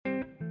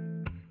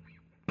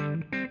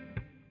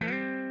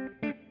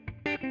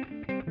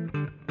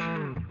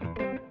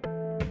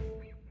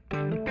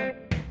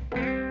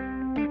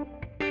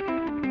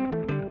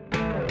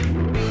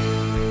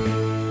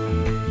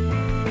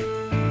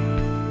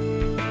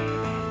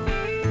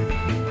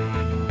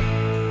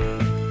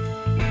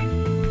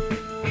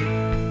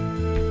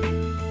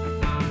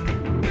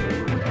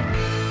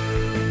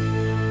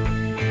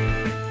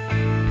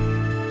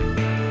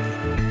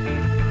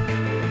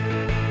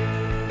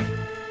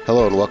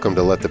Hello and welcome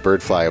to Let the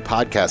Bird Fly, a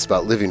podcast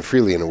about living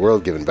freely in a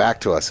world given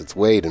back to us. It's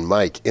Wade and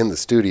Mike in the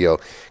studio,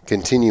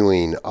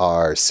 continuing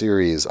our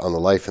series on the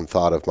life and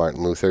thought of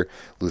Martin Luther.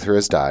 Luther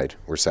has died.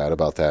 We're sad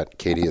about that.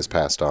 Katie has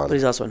passed on. But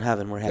he's also in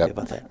heaven. We're happy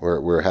about that.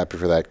 We're happy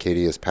for that.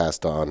 Katie has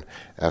passed on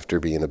after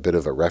being a bit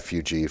of a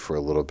refugee for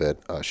a little bit.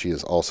 She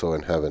is also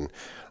in heaven.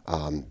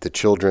 The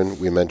children,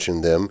 we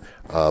mentioned them.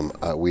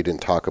 We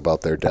didn't talk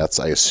about their deaths.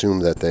 I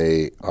assume that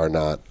they are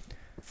not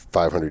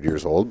 500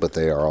 years old, but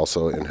they are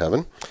also in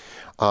heaven.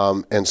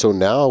 And so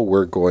now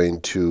we're going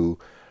to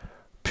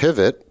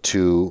pivot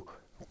to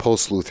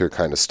post-Luther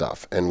kind of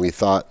stuff. And we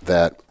thought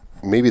that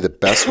maybe the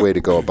best way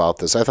to go about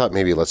this, I thought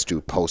maybe let's do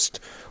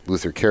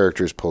post-Luther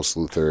characters,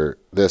 post-Luther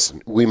this.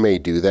 We may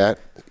do that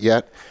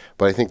yet,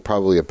 but I think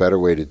probably a better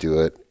way to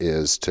do it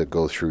is to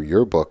go through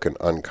your book, An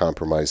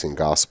Uncompromising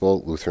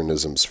Gospel,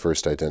 Lutheranism's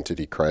First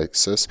Identity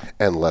Crisis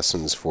and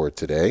Lessons for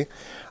Today.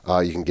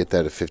 You can get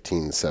that at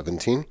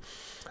 1517.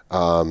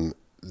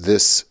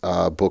 This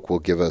book will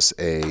give us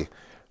a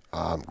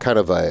kind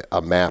of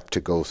a map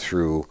to go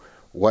through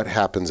what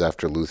happens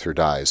after Luther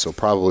dies. So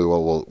probably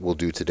what we'll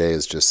do today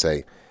is just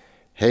say,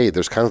 hey,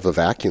 there's kind of a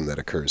vacuum that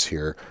occurs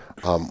here.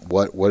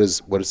 What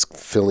is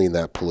filling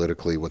that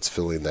politically? What's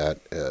filling that?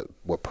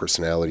 What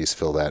personalities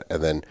fill that?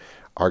 And then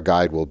our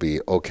guide will be,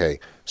 okay,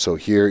 so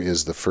here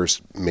is the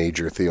first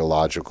major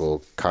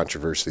theological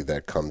controversy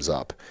that comes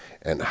up.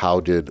 And how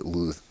did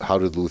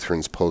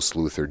Lutherans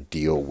post-Luther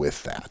deal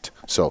with that?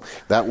 So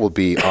that will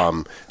be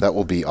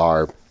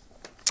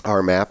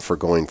our map for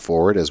going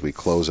forward as we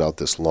close out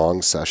this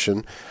long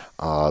session,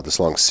 this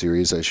long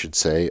series, I should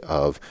say,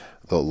 of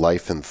the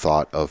life and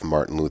thought of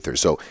Martin Luther.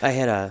 So I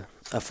had a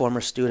former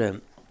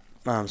student,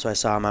 so I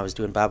saw him. I was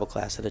doing Bible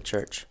class at a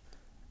church,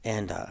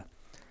 and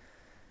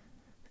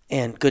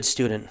good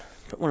student,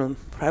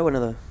 probably one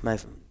of my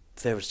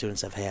favorite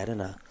students I've had.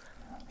 And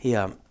he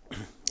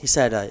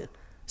said, "I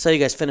saw you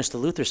guys finished the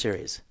Luther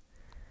series,"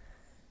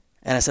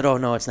 and I said, "Oh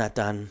no, it's not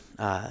done.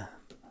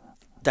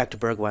 Dr.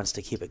 Berg wants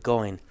to keep it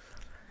going."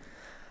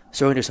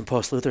 So we're going to do some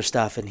post-Luther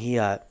stuff, and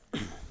he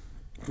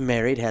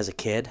married, has a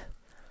kid,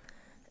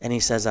 and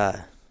he says,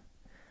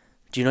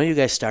 do you know you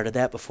guys started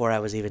that before I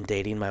was even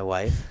dating my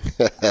wife?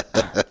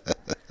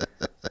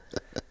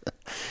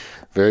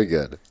 Very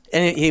good.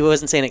 And he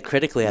wasn't saying it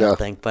critically, I don't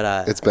think,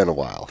 but... it's been a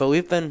while. But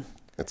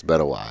It's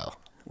been a while.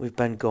 We've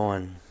been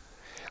going...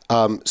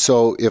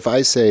 So if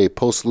I say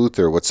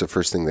post-Luther, what's the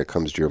first thing that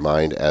comes to your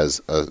mind as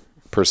a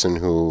person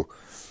who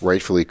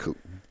rightfully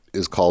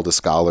is called a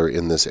scholar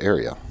in this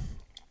area?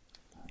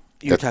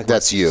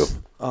 That's you.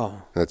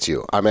 Oh. That's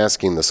you. I'm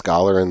asking the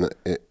scholar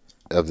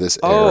of this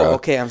era. Oh,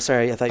 okay. I'm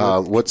sorry. I thought you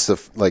were... What's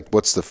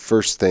the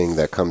first thing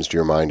that comes to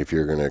your mind if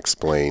you're going to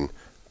explain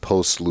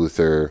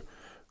post-Luther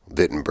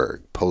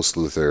Wittenberg,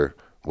 post-Luther,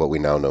 what we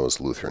now know as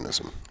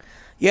Lutheranism?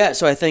 Yeah,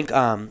 so I think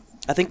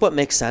what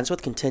makes sense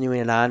with continuing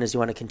it on is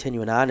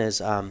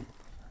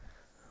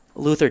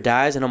Luther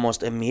dies, and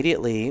almost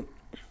immediately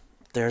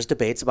there's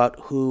debates about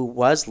who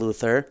was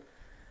Luther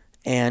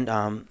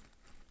and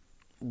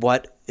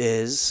what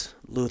is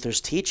Luther's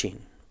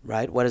teaching,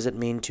 right? What does it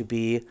mean to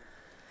be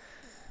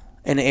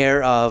an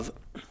heir of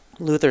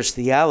Luther's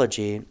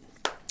theology?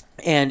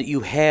 And you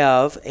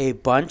have a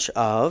bunch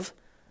of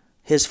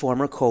his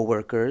former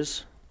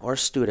co-workers or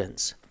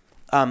students,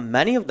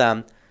 many of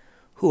them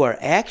who are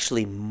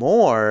actually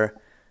more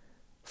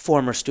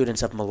former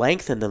students of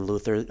Melanchthon than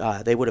Luther.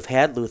 They would have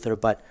had Luther,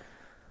 but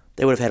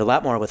they would have had a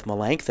lot more with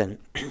Melanchthon,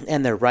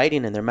 and their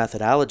writing and their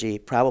methodology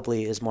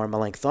probably is more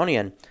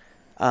Melanchthonian.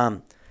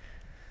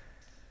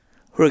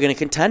 Who are going to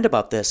contend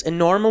about this. And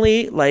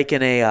normally, like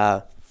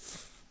in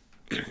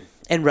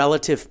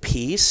relative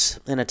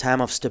peace, in a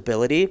time of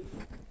stability,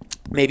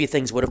 maybe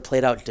things would have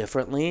played out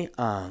differently.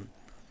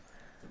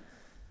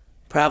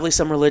 Probably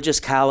some religious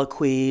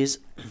colloquies,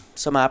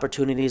 some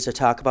opportunities to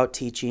talk about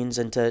teachings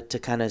and to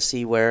kind of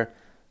see where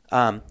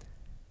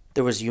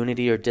there was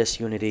unity or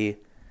disunity.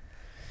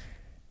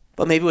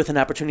 But maybe with an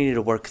opportunity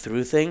to work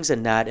through things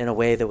and not in a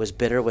way that was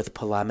bitter with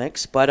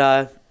polemics.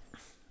 But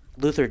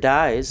Luther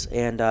dies,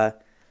 and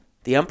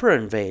the emperor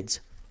invades,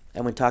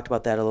 and we talked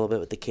about that a little bit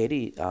with the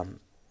Katie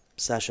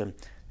session.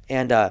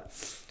 And the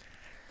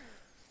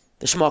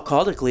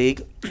Schmalkaldic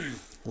League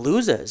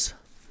loses,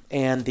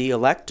 and the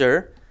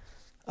elector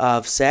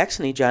of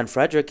Saxony, John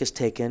Frederick, is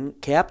taken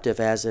captive,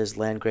 as is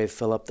Landgrave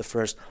Philip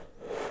I,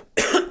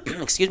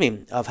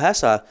 of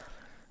Hesse.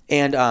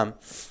 And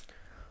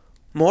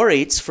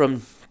Moritz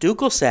from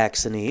Ducal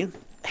Saxony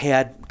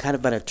had kind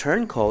of been a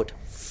turncoat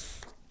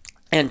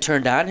and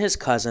turned on his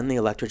cousin, the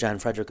Elector John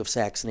Frederick of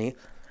Saxony,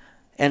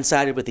 and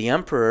sided with the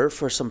emperor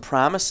for some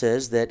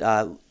promises that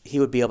he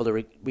would be able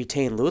to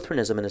retain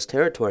Lutheranism in his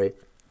territory.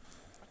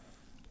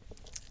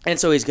 And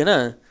so he's going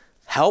to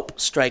help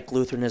strike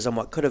Lutheranism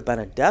what could have been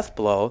a death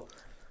blow,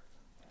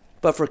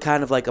 but for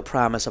kind of like a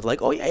promise of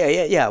like, oh,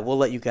 yeah, we'll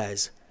let you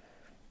guys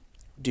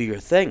do your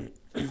thing.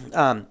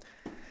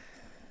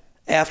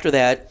 After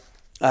that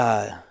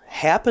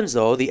happens,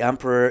 though, the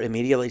emperor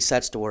immediately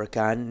sets to work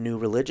on new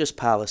religious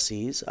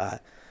policies.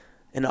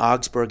 In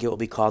Augsburg, it will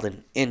be called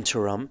an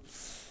interim.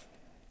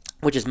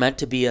 which is meant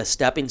to be a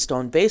stepping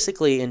stone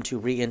basically into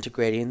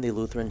reintegrating the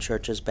Lutheran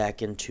churches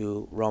back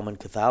into Roman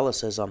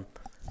Catholicism.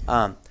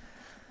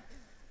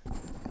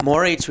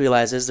 Moritz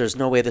realizes there's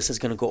no way this is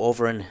going to go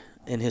over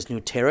in his new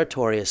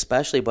territory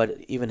especially, but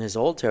even his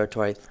old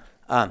territory.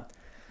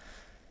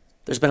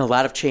 There's been a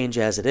lot of change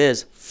as it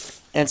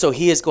is. And so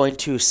he is going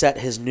to set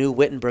his new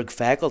Wittenberg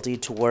faculty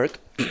to work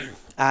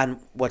on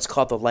what's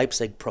called the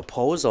Leipzig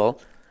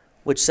Proposal,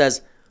 which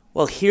says,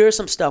 well, here's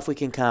some stuff we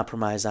can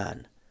compromise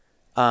on,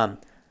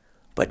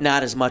 but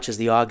not as much as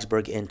the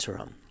Augsburg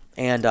Interim.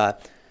 And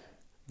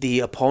the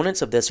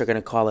opponents of this are going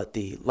to call it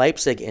the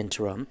Leipzig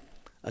Interim,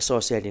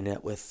 associating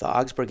it with the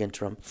Augsburg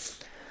Interim.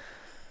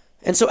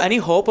 And so any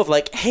hope of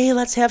like, hey,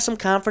 let's have some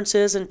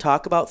conferences and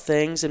talk about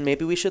things, and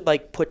maybe we should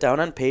like put down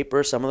on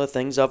paper some of the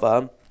things of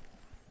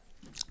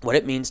what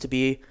it means to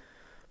be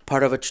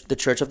part of the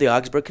Church of the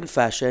Augsburg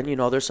Confession. You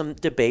know, there's some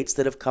debates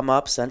that have come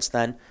up since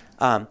then.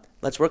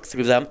 Let's work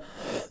through them.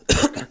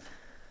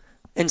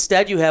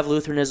 Instead, you have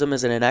Lutheranism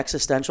as an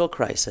existential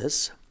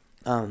crisis.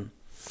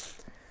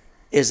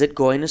 Is it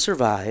going to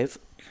survive?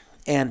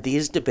 And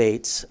these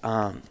debates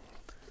are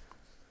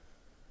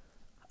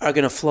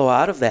going to flow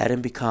out of that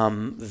and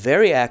become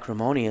very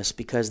acrimonious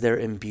because they're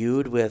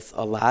imbued with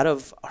a lot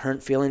of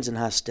hurt feelings and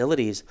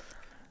hostilities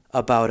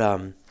about,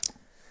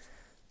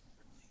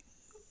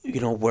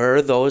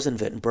 were those in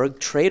Wittenberg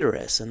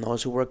traitorous, and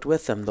those who worked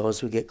with them,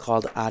 those who get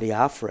called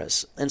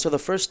adiaphoras. And so the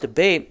first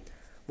debate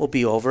will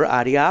be over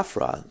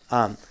adiaphora.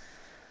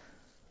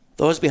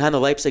 Those behind the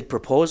Leipzig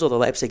Proposal, the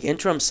Leipzig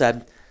Interim,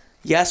 said,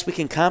 yes, we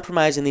can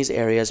compromise in these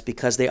areas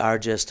because they are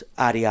just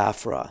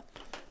adiaphora.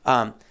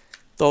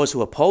 Those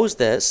who oppose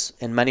this,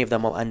 and many of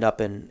them will end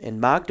up in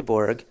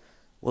Magdeburg,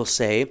 will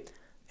say,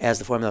 as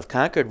the Formula of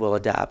Concord will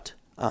adopt,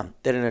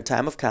 that in a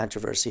time of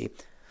controversy,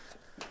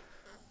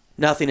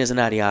 nothing is an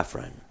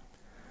adiaphoron.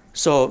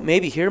 So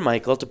maybe here,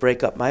 Michael, to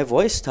break up my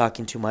voice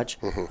talking too much,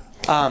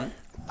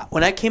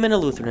 when I came into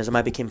Lutheranism,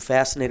 I became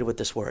fascinated with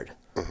this word.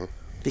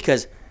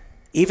 Because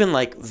even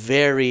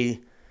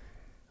very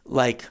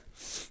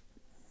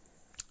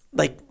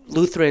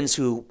Lutherans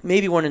who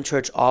maybe weren't in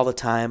church all the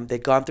time,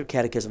 they'd gone through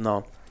catechism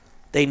though,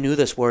 they knew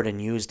this word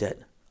and used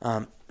it.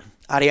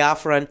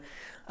 Adiaphoron,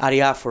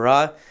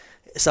 adiaphora.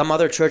 Some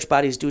other church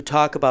bodies do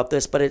talk about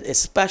this, but it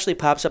especially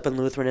pops up in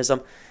Lutheranism.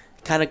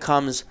 It kind of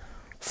comes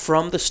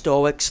from the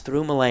Stoics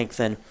through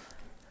Melanchthon.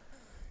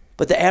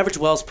 But the average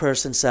Welsh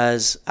person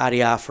says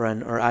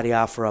adiaphoron or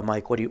adiaphora.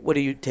 Mike, what do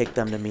you take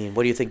them to mean?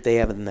 What do you think they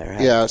have in their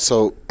head? Yeah,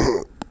 so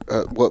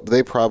what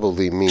they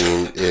probably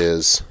mean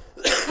is,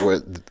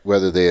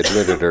 whether they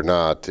admit it or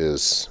not,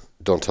 is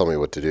don't tell me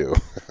what to do,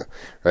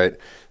 right?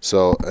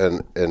 So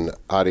an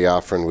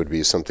adiaphoron would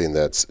be something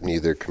that's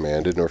neither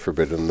commanded nor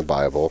forbidden in the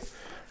Bible.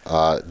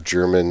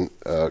 German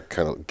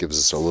kind of gives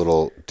us a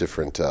little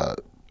different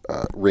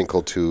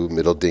wrinkle to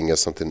mittelding as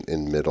something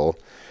in middle.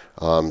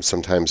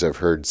 Sometimes I've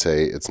heard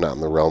say it's not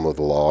in the realm of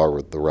the law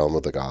or the realm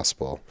of the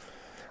gospel.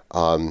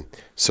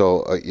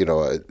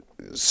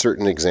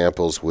 Certain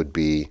examples would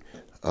be,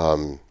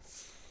 are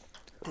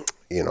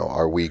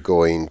we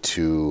going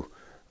to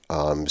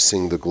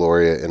sing the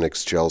Gloria in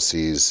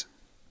Excelsis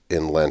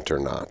in Lent or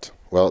not?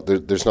 Well,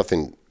 there's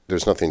nothing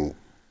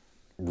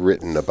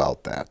written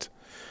about that.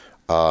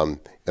 On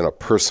a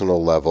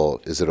personal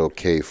level, is it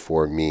okay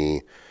for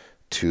me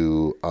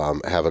to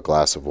have a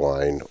glass of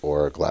wine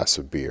or a glass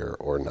of beer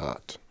or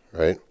not?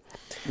 Right?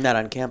 Not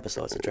on campus,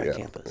 though. It's a dry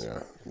campus.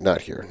 Yeah,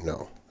 not here.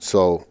 No.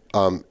 So,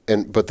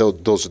 but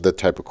those are the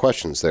type of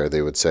questions there.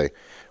 They would say,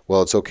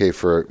 well, it's okay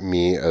for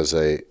me as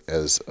a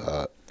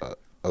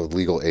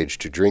legal age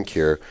to drink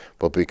here,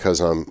 but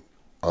because I'm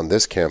on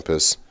this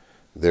campus,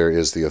 there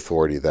is the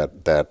authority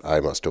that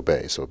I must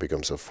obey. So it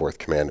becomes a fourth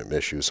commandment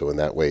issue. So in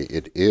that way,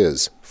 it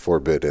is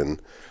forbidden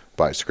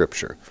by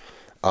Scripture.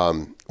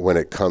 When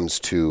it comes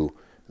to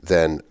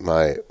then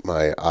my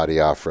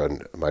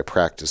adiaphora,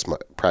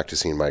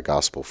 practicing my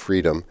gospel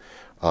freedom,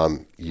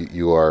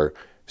 you are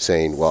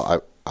saying,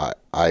 well,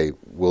 I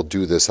will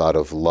do this out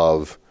of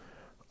love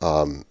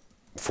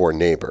for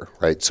neighbor,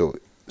 right? So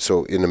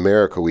in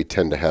America, we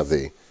tend to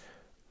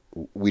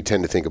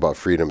think about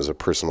freedom as a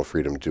personal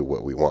freedom to do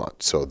what we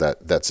want. So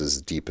that's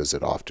as deep as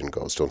it often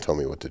goes. Don't tell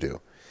me what to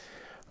do.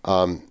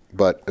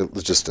 But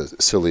it's just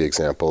a silly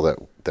example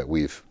that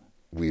we've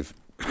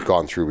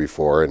gone through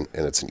before, and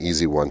it's an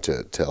easy one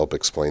to help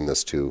explain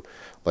this to,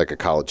 like a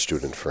college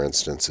student, for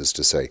instance, is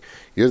to say,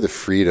 you have the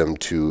freedom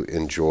to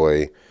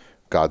enjoy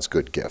God's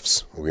good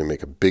gifts. We're going to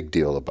make a big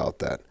deal about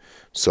that.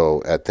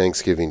 So at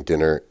Thanksgiving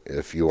dinner,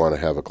 if you want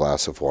to have a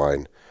glass of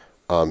wine,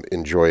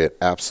 enjoy it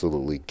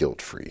absolutely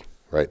guilt-free,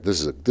 right?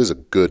 This is a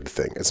good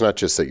thing. It's not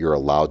just that you're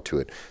allowed to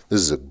it. This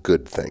is a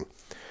good thing.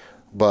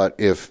 But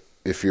if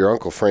your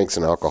Uncle Frank's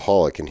an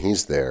alcoholic and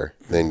he's there,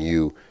 then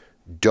you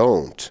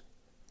don't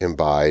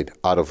imbibe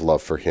out of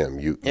love for him.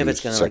 If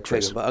it's going to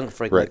trigger, but Uncle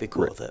Frank might be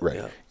cool with it. Right.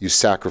 Yeah. You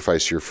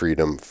sacrifice your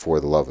freedom for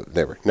the love of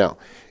neighbor. Now,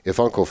 if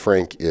Uncle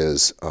Frank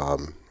is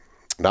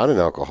not an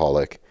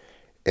alcoholic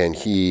and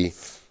he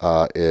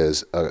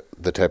is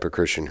the type of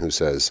Christian who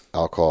says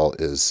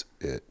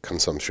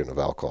consumption of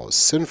alcohol is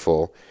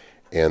sinful,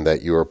 and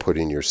that you are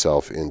putting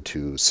yourself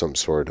into some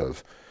sort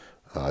of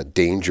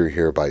danger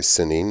here by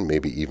sinning,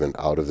 maybe even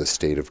out of the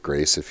state of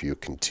grace if you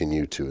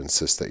continue to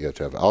insist that you have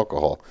to have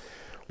alcohol.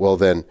 Well,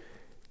 then,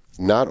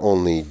 not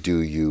only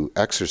do you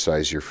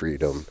exercise your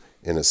freedom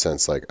in a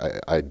sense like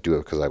I do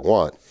it because I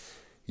want,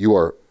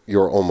 you're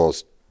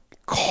almost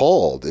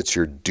called. It's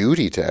your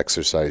duty to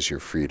exercise your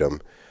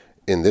freedom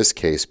in this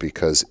case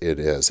because it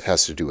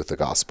has to do with the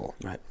gospel,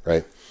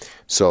 right?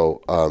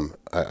 So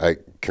I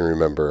can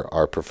remember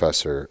our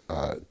professor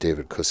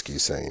David Kuski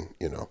saying,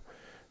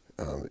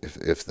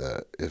 if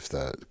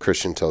the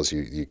Christian tells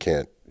you you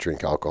can't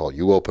drink alcohol,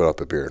 you open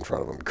up a beer in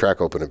front of them, crack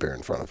open a beer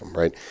in front of them,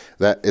 right?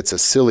 That it's a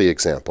silly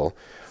example,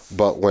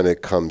 but when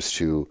it comes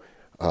to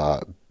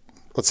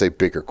let's say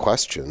bigger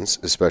questions,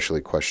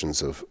 especially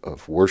questions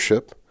of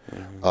worship,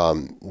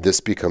 this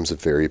becomes a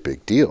very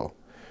big deal.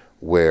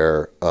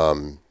 Where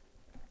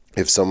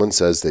if someone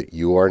says that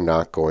you are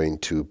not going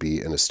to be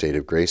in a state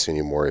of grace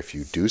anymore if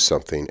you do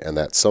something, and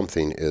that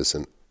something is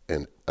an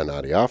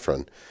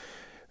adiaphron,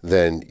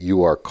 then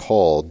you are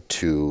called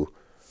to,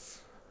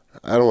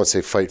 I don't want to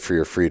say fight for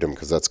your freedom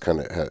because that's kind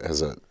of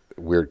has a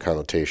weird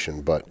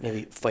connotation, but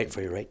maybe fight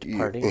for your right to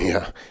party.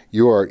 Yeah,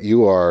 you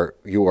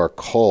are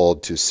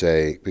called to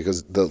say,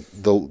 because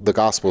the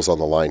gospel's on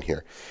the line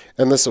here,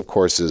 and this of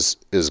course is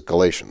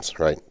Galatians,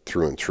 right,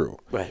 through and through.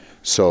 Right.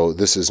 So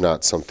this is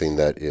not something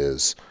that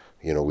is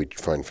we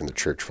find from the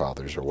church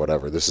fathers or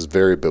whatever. This is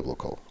very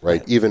biblical,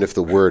 right? Even if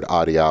the word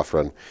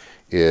adiaphron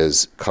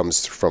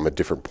comes from a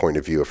different point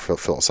of view, a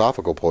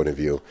philosophical point of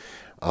view,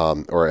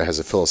 or it has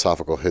a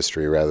philosophical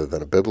history rather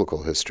than a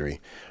biblical history.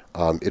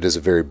 It is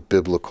a very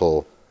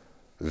biblical,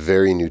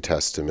 very New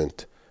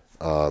Testament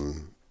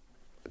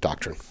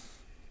doctrine.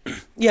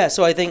 Yeah,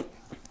 so I think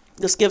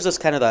this gives us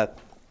kind of the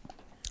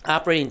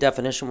operating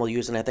definition we'll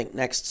use, and I think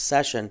next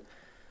session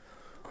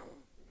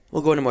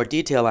we'll go into more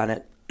detail on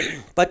it.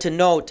 But to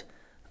note,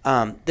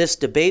 this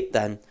debate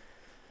then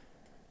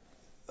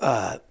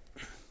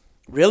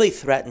really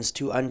threatens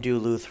to undo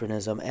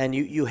Lutheranism, and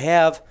you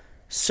have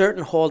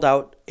certain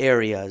holdout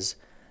areas,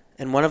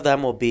 and one of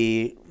them will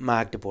be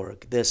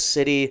Magdeburg, this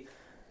city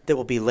that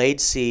will be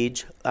laid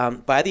siege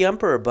by the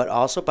emperor, but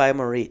also by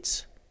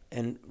Moritz,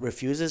 and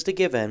refuses to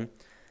give in,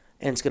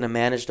 and it's going to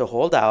manage to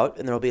hold out,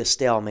 and there will be a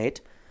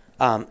stalemate,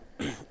 and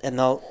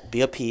there'll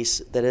be a peace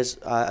that is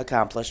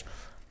accomplished,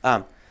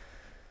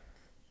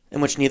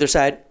 in which neither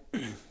side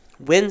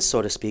wins,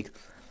 so to speak.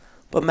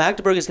 But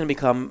Magdeburg is going to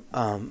become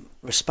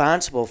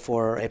responsible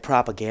for a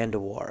propaganda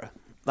war.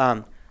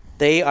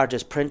 They are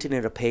just printing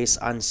at a pace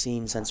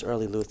unseen since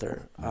early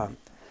Luther.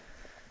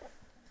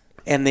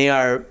 And they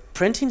are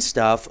printing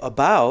stuff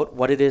about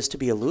what it is to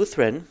be a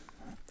Lutheran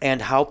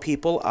and how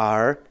people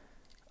are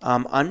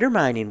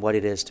undermining what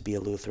it is to be a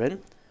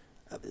Lutheran.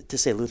 To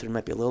say Lutheran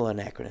might be a little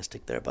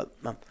anachronistic there, but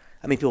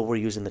people were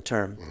using the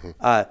term.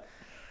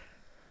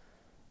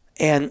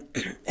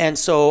 And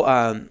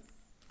so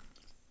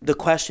the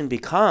question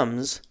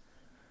becomes,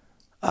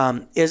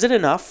 is it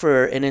enough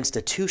for an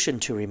institution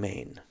to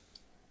remain?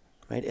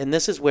 Right? And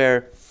this is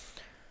where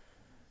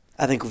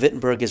I think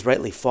Wittenberg is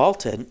rightly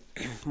faulted.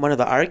 One of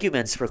the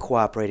arguments for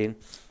cooperating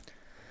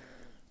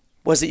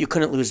was that you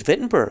couldn't lose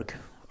Wittenberg,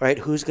 right?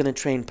 Who's going to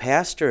train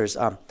pastors?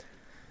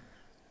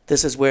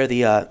 This is where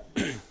the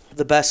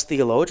best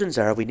theologians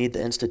are. We need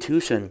the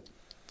institution.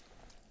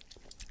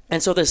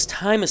 And so this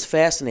time is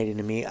fascinating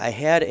to me. I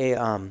had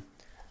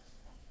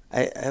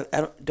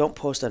I don't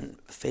post on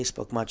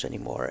Facebook much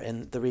anymore,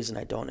 and the reason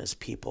I don't is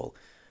people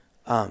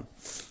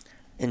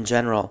in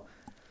general.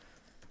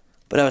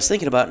 But I was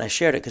thinking about it, and I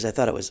shared it because I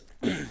thought it was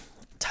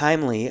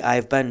timely.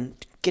 I've been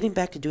getting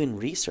back to doing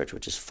research,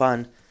 which is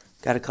fun.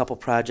 Got a couple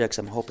projects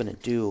I'm hoping to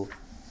do.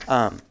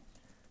 But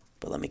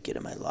let me get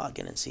in my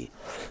login and see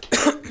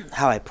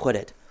how I put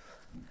it.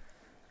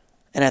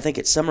 And I think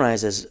it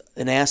summarizes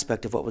an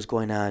aspect of what was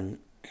going on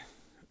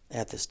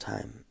at this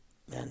time.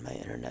 Man, my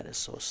internet is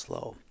so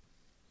slow.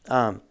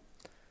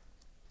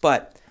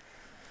 But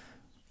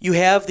you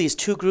have these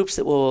two groups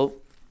that will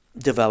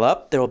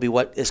develop. There will be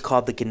what is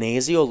called the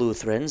Gnesio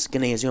Lutherans.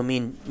 Gnesio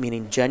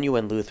meaning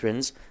genuine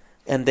Lutherans.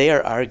 And they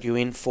are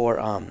arguing for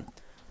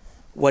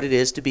what it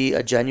is to be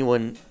a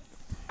genuine,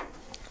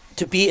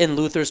 to be in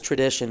Luther's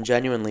tradition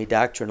genuinely,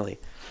 doctrinally.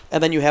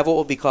 And then you have what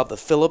will be called the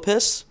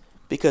Philippists,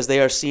 because they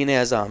are seen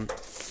as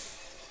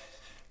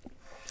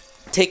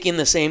taking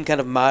the same kind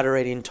of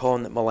moderating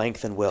tone that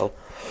Melanchthon will.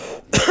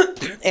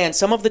 And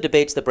some of the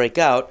debates that break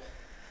out,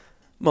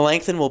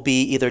 Melanchthon will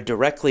be either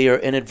directly or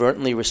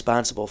inadvertently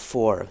responsible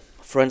for.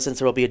 For instance,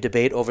 there will be a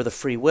debate over the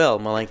free will.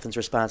 Melanchthon's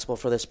responsible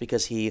for this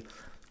because he,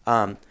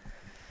 in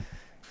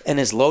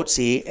his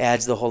Lotzi,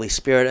 adds the Holy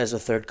Spirit as a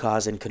third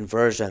cause in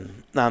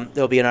conversion. There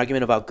will be an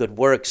argument about good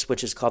works,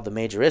 which is called the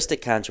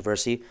Majoristic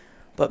controversy.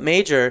 But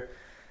Major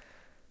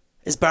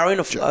is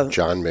borrowing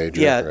John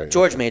Major. Yeah, right.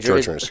 George Major.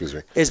 Excuse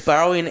me. Is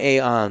borrowing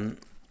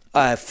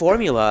a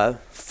formula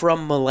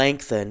from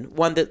Melanchthon,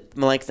 one that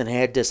Melanchthon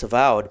had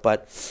disavowed,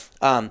 but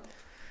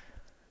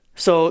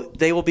So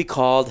they will be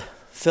called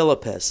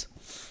Philippus.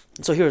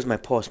 And so here's my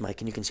post,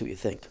 Mike, and you can see what you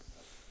think.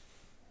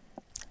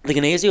 The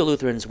Gnesio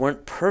Lutherans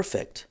weren't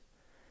perfect,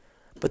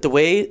 but the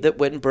way that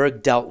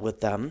Wittenberg dealt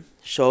with them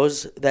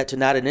shows that to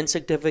not an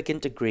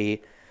insignificant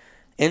degree,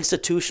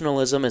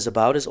 institutionalism is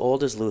about as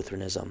old as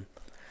Lutheranism.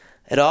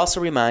 It also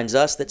reminds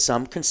us that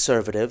some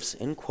conservatives,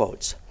 in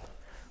quotes,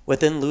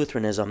 within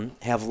Lutheranism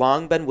have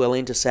long been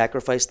willing to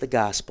sacrifice the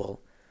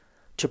gospel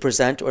to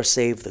present or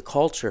save the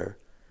culture,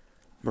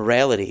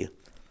 morality,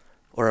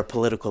 or a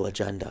political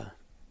agenda.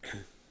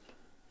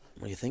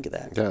 What do you think of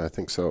that? Yeah, I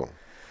think so.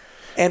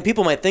 And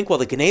people might think, well,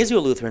 the Gnesio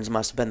Lutherans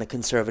must have been the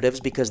conservatives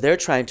because they're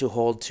trying to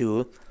hold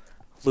to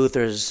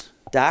Luther's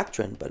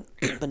doctrine, but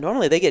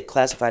normally they get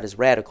classified as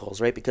radicals,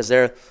 right? Because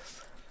they're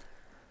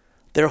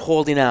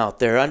holding out,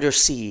 they're under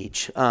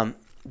siege.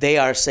 They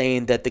are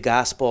saying that the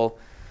gospel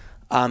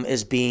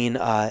is being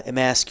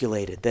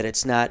emasculated, that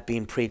it's not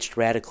being preached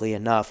radically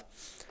enough.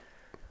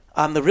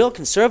 The real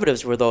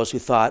conservatives were those who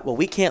thought, well,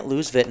 we can't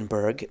lose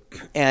Wittenberg,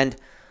 and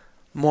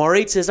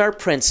Moritz is our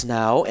prince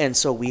now, and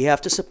so we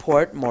have to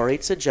support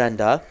Moritz's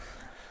agenda.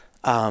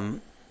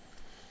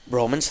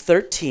 Romans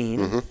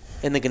 13,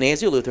 and the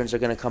Gnesio Lutherans are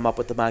going to come up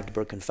with the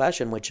Magdeburg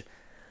Confession, which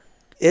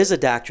is a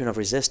doctrine of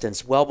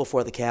resistance well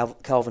before the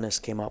Calvinists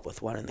came up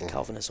with one, and the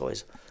Calvinists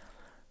always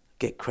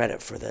get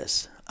credit for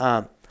this.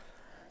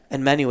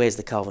 In many ways,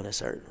 the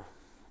Calvinists are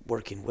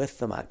working with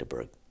the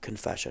Magdeburg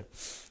Confession.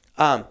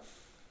 We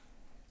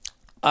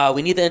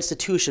need the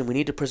institution. We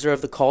need to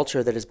preserve the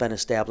culture that has been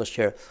established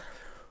here.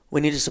 We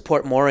need to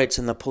support Moritz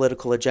and the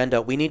political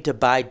agenda. We need to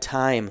bide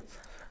time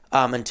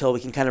until we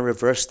can kind of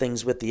reverse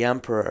things with the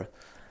emperor.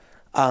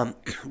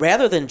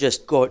 Rather than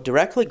just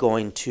directly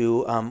going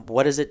to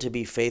what is it to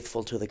be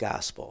faithful to the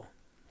gospel.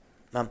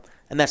 And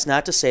that's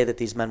not to say that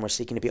these men were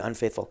seeking to be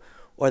unfaithful.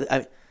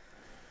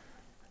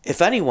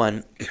 If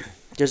anyone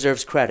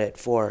deserves credit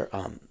for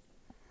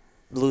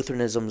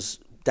Lutheranism's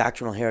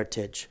doctrinal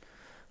heritage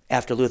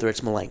after Luther,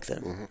 it's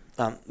Melanchthon.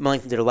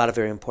 Melanchthon did a lot of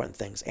very important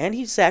things, and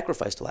he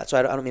sacrificed a lot, so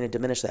I don't mean to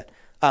diminish that.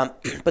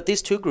 But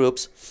these two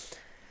groups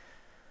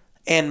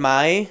and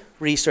my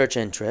research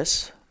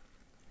interests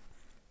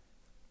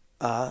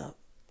are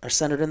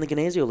centered in the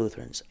Gnesio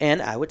Lutherans.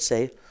 And I would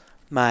say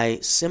my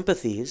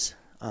sympathies,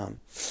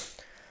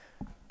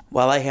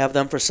 while I have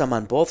them for some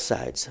on both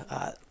sides,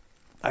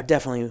 are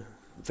definitely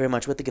very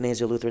much with the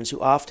Gnesio Lutherans, who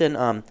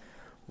often,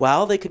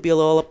 while they could be a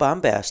little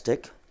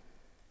bombastic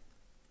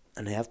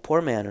and have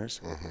poor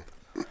manners,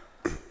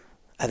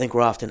 I think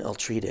we're often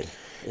ill-treated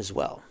as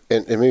well.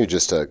 And maybe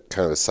just a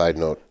kind of a side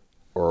note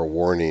or a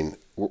warning,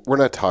 we're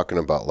not talking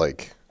about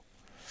like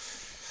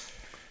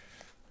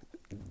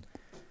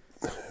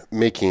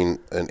making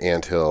an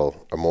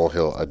anthill, a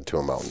molehill into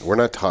a mountain. We're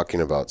not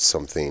talking about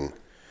something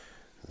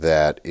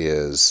that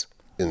is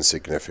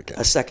insignificant.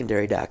 A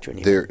secondary doctrine.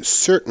 Even. There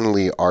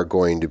certainly are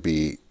going to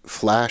be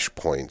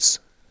flashpoints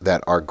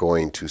that are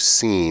going to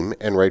seem,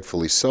 and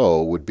rightfully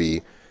so, would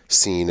be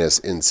seen as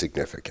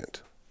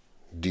insignificant.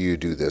 Do you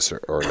do this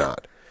or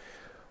not?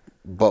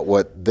 But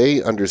what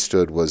they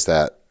understood was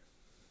that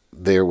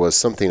there was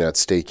something at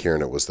stake here,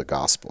 and it was the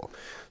gospel.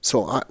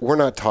 So we're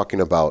not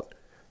talking about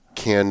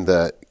can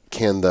the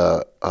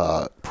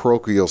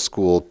parochial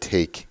school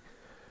take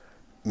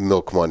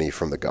milk money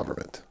from the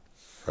government,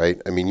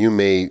 right? I mean, you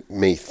may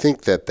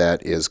think that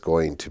is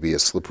going to be a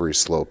slippery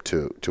slope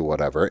to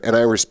whatever, and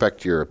I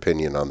respect your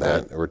opinion on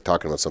that. Right. We're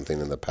talking about something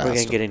in the past. We're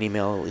going to get an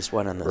email, at least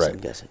one on this, right. I'm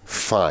guessing.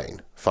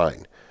 Fine.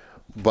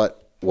 But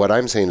what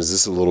I'm saying is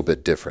this is a little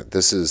bit different.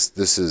 This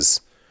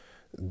is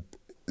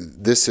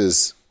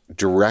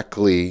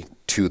directly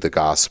to the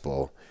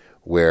gospel,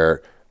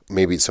 where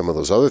maybe some of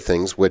those other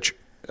things, which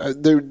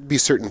there'd be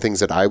certain things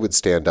that I would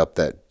stand up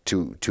that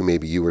to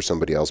maybe you or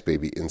somebody else may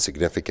be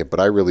insignificant, but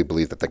I really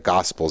believe that the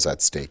gospel's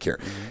at stake here.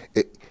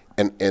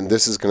 And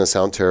this is going to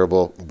sound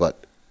terrible,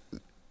 but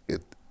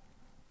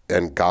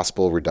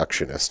gospel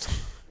reductionist,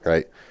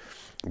 right?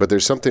 But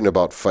there's something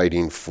about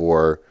fighting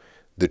for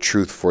the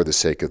truth for the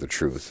sake of the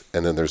truth.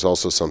 And then there's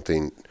also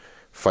something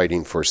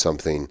fighting for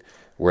something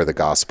where the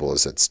gospel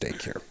is at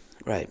stake here.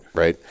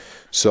 Right.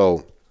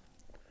 So,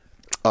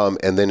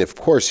 and then of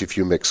course, if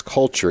you mix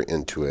culture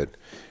into it,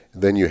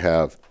 then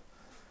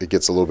it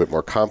gets a little bit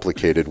more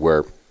complicated,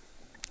 where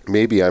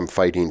maybe I'm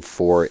fighting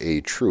for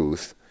a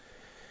truth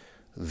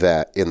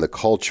that in the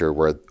culture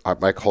where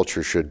my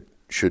culture should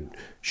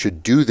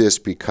do this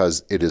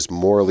because it is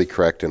morally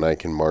correct, and I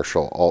can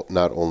marshal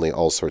not only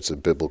all sorts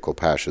of biblical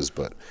passages,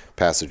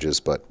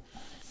 but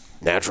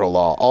natural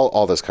law,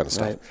 all this kind of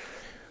stuff. Right.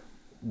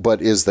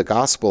 But is the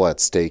gospel at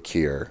stake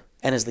here?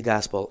 And is the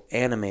gospel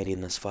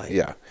animating this fight?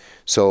 Yeah.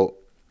 So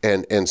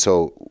and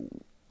so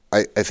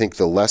I think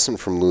the lesson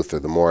from Luther,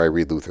 the more I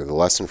read Luther, the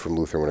lesson from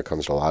Luther when it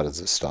comes to a lot of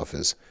this stuff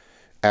is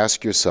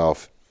ask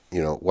yourself,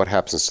 what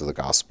happens to the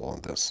gospel in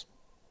this?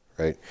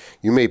 Right?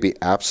 You may be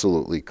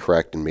absolutely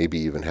correct and maybe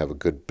even have a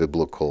good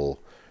biblical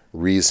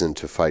reason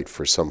to fight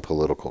for some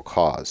political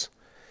cause.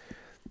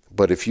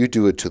 But if you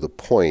do it to the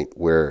point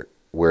where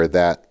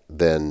that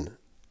then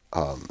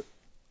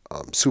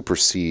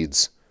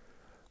supersedes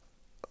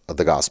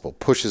the gospel,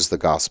 pushes the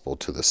gospel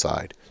to the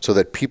side so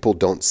that people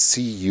don't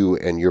see you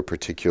and your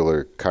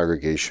particular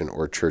congregation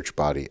or church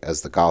body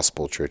as the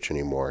gospel church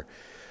anymore,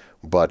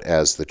 but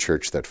as the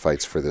church that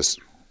fights for this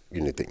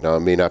unity. Now,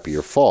 it may not be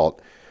your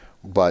fault,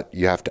 but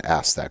you have to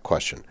ask that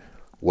question.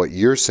 What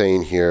you're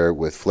saying here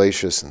with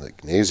Flacius and the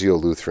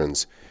Ignazio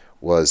Lutherans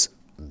was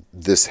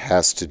this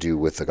has to do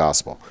with the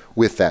gospel.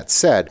 With that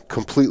said,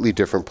 completely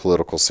different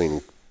political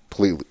scene,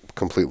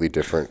 completely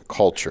different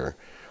culture,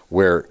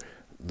 where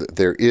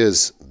there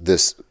is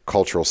this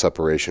cultural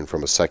separation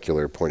from a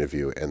secular point of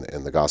view and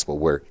the gospel,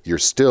 where you're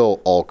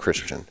still all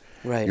Christian.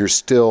 Right. You're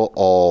still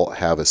all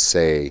have a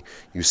say.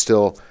 You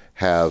still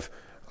have,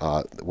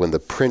 when the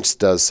prince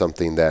does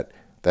something that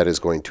is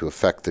going to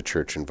affect the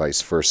church and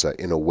vice versa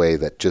in a way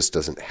that just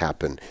doesn't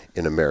happen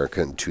in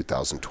America in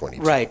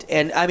 2022. Right.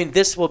 And I mean,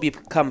 this will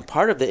become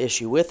part of the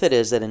issue with it,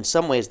 is that in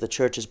some ways the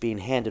church is being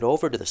handed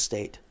over to the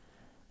state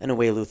in a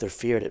way Luther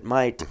feared it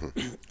might.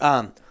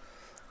 Mm-hmm.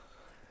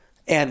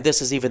 And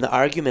this is even the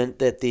argument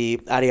that the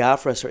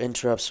adiaphoros or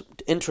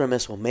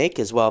interimists will make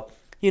is, well,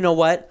 you know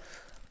what?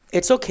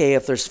 It's okay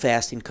if there's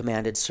fasting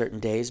commanded certain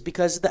days,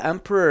 because the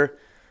emperor,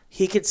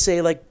 he could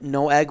say, like,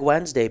 no egg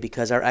Wednesday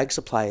because our egg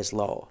supply is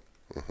low.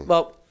 Mm-hmm.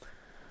 Well,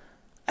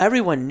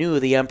 everyone knew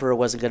the emperor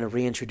wasn't going to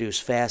reintroduce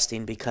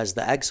fasting because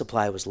the egg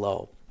supply was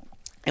low.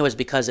 It was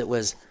because it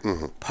was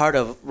part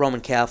of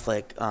Roman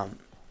Catholic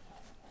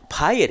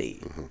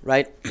piety,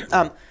 right?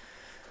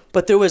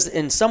 But there was,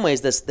 in some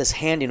ways, this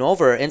handing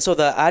over. And so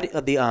the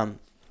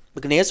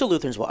Ignazio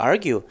Lutherans will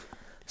argue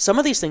some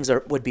of these things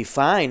would be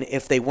fine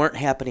if they weren't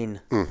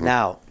happening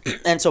now.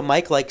 And so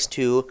Mike likes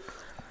to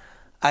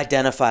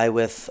identify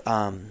with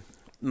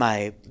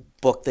my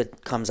book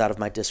that comes out of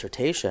my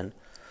dissertation,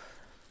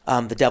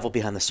 The Devil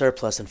Behind the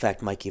Surplus. In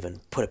fact, Mike even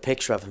put a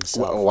picture of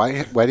himself.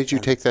 Why did you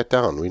take that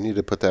down? We need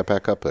to put that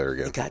back up there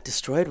again. It got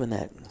destroyed when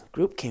that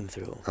group came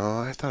through. Oh,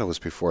 I thought it was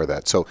before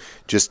that. So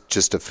just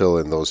to fill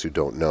in those who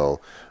don't know,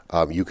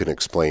 you can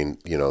explain,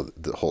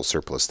 the whole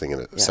surplice thing in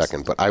a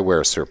second. But I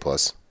wear a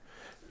surplice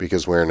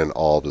because wearing an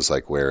alb is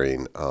like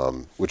wearing,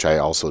 which I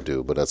also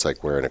do, but that's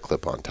like wearing a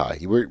clip-on tie.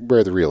 You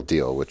wear the real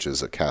deal, which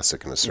is a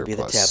cassock and a surplice.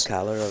 Maybe the tab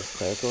collar of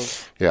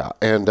clericals. Yeah,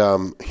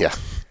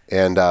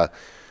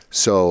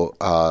 so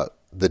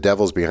The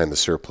Devil's Behind the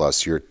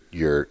Surplus,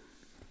 your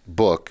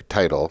book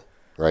title,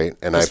 right?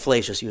 And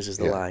Flacius uses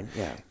the line,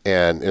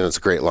 and it's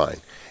a great line.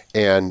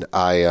 And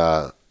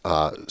I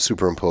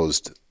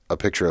superimposed a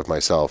picture of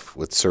myself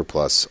with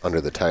surplus under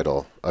the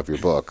title of your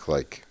book,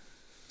 like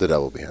The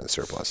Devil Behind the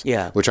Surplus.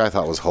 Yeah. Which I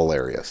thought was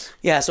hilarious.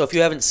 Yeah, so if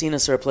you haven't seen a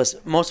surplice,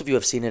 most of you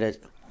have seen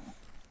it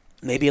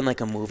maybe in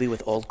like a movie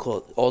with old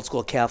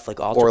school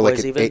Catholic altar or like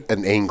boys, even.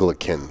 An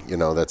Anglican,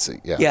 that's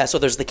it. Yeah. Yeah, so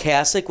there's the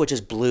cassock, which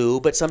is blue,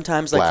 but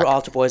sometimes like Black. for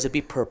altar boys it'd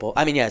be purple.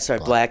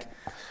 Black.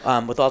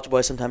 With altar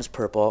boys sometimes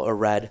purple or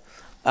red.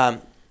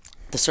 The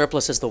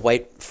surplice is the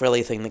white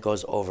frilly thing that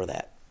goes over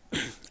that.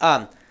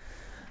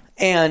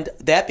 And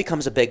that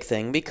becomes a big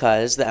thing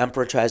because the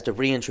emperor tries to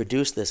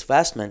reintroduce this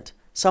vestment.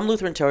 Some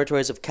Lutheran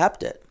territories have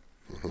kept it.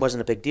 It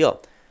wasn't a big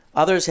deal.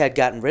 Others had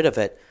gotten rid of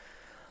it.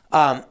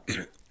 And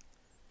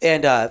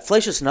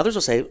Flacius and others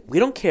will say, we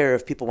don't care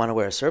if people want to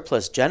wear a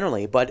surplice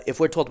generally, but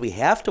if we're told we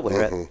have to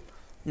wear it,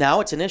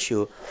 now it's an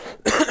issue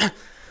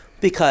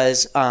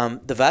because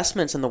the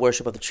vestments in the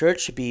worship of the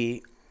church should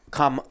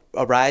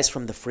arise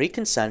from the free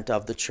consent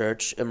of the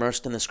church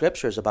immersed in the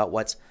scriptures about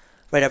what's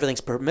right.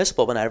 Everything's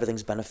permissible, but not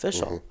everything's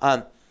beneficial.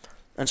 And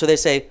so they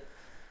say,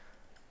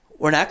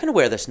 we're not going to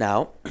wear this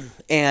now,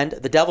 and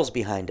the devil's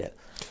behind it.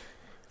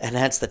 And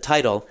hence the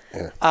title.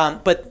 Yeah.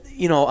 But,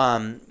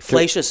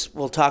 Flacius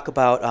will talk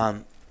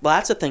about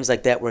lots of things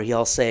like that where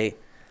he'll say,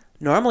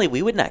 normally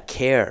we would not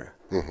care,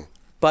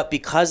 but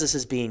because this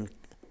is being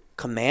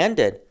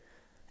commanded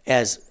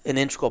as an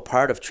integral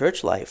part of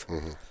church life,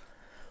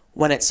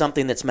 when it's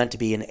something that's meant to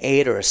be an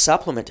aid or a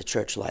supplement to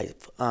church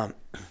life,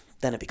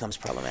 then it becomes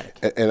problematic.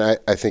 And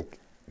I think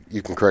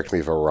you can correct me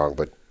if I'm wrong,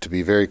 but to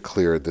be very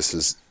clear,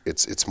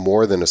 it's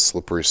more than a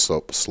slippery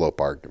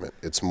slope argument.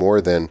 It's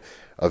more than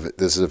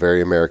this is a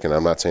very American.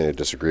 I'm not saying I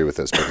disagree with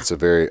this, but it's a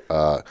very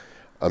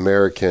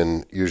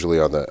American, usually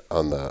on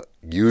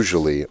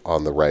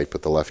the right,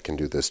 but the left can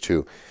do this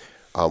too.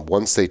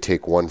 Once they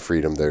take one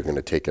freedom, they're going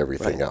to take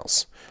everything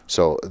else.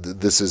 So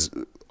this is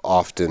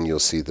often you'll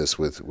see this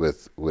with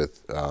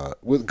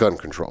gun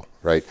control,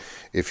 right?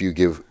 If you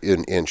give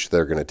an inch,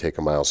 they're going to take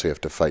a mile, so you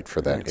have to fight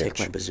for that inch. Take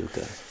my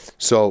bazooka.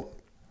 So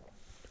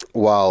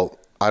while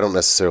I don't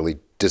necessarily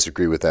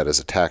disagree with that as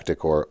a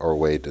tactic or a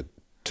way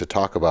to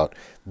talk about,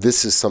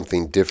 this is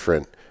something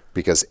different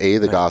because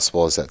the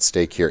gospel is at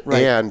stake here,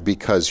 and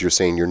because you're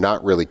saying you're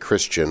not really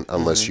Christian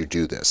unless you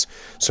do this.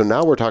 So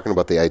now we're talking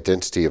about the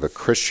identity of a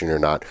Christian or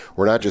not.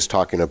 We're not just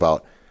talking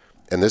about,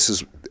 and this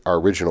is our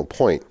original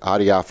point,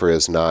 adiaphora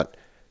is not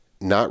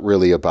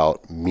really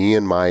about me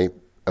and my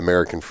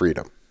American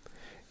freedom.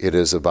 It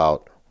is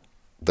about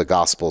the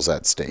gospel's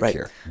at stake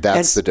here.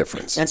 That's the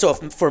difference. And so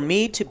for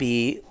me to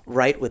be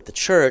right with the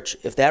church,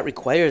 if that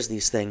requires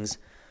these things,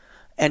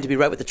 And to be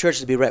right with the church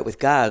is to be right with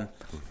God.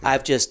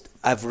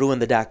 I've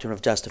ruined the doctrine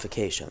of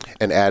justification.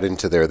 And add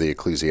into there the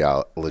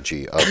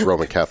ecclesiology of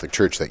Roman Catholic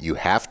Church that you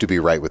have to be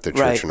right with the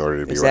church in order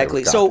to be right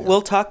with God. So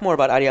we'll talk more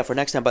about IDF for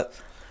next time, but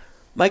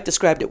Mike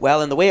described it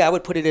well, and the way I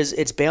would put it is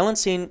it's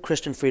balancing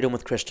Christian freedom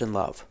with Christian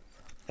love.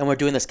 And we're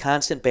doing this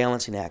constant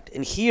balancing act.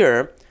 And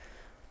here,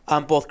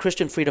 both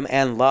Christian freedom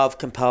and love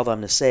compel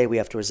them to say we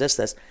have to resist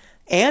this.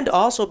 And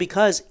also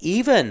because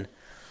even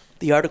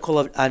the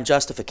article on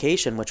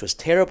justification, which was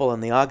terrible in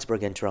the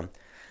Augsburg Interim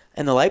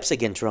and the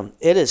Leipzig Interim,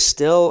 it is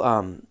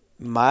still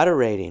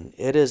moderating.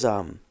 It is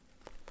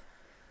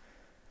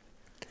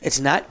it's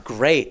not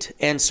great.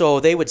 And so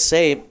they would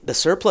say the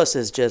surplus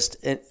is just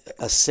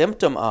a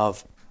symptom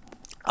of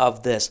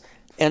this.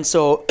 And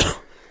so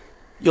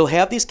you'll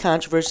have these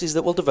controversies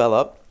that will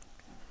develop,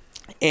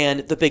 and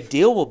the big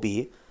deal will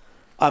be,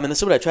 and this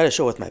is what I try to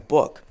show with my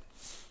book,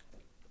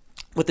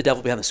 with the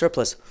devil behind the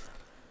surplus,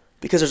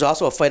 because there's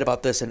also a fight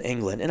about this in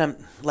England, and I'm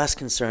less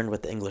concerned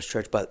with the English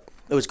church, but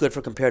it was good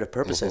for comparative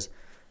purposes.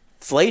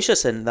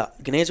 Flacius and the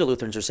Gnazial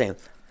Lutherans are saying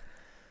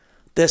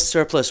this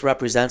surplus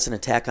represents an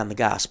attack on the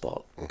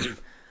gospel.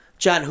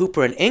 John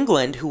Hooper in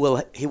England,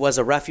 he was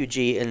a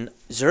refugee in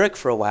Zurich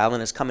for a while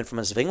and is coming from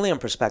a Zwinglian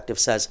perspective,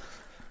 says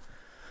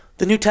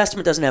the New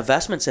Testament doesn't have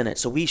vestments in it,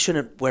 so we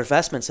shouldn't wear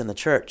vestments in the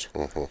church.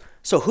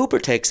 So Hooper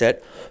takes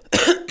it,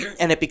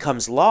 and it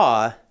becomes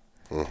law.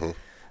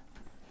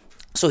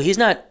 So he's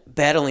not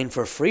battling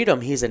for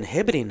freedom, he's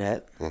inhibiting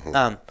it.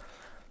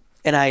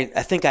 And I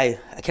think I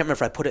can't remember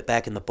if I put it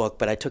back in the book,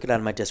 but I took it out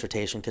of my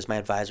dissertation because my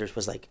advisor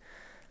was like,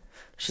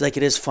 she's like,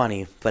 it is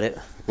funny, but it,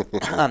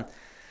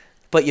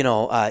 but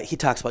he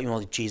talks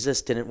about,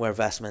 Jesus didn't wear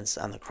vestments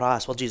on the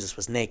cross. Well, Jesus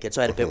was naked.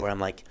 So I had a bit where I'm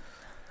like,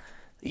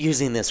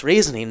 using this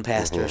reasoning,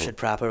 pastor should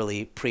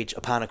properly preach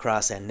upon a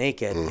cross and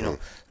naked,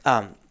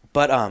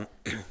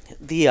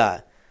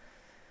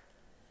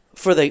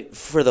 for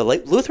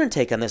the Lutheran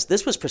take on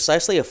this was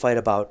precisely a fight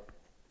about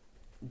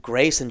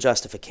grace and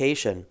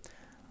justification,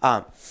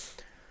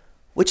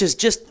 which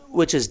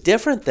is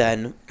different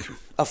than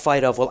a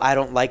fight of, well, I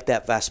don't like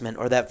that vestment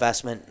or that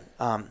vestment.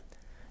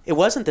 It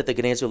wasn't that the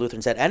Gnazial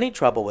Lutherans had any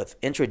trouble with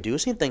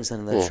introducing things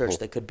into the church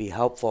that could be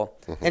helpful.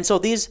 And so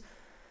these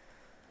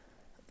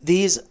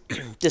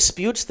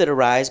disputes that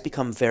arise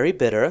become very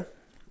bitter.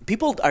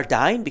 People are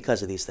dying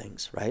because of these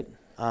things, right?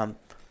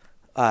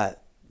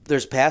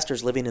 There's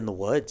pastors living in the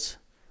woods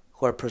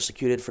who are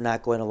persecuted for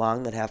not going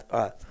along, that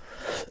have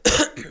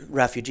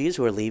refugees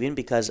who are leaving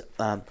because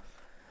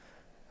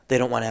they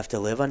don't want to have to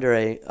live under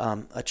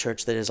a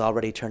church that is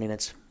already turning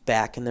its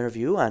back, in their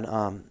view,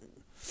 on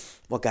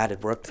what God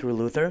had worked through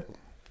Luther.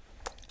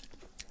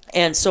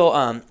 And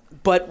so,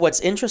 but what's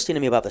interesting to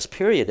me about this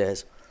period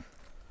is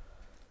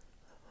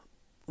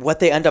what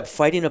they end up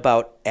fighting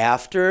about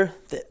after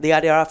the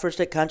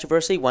Adiaphoristic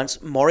controversy,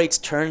 once Moritz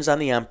turns on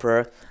the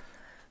emperor,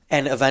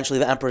 and eventually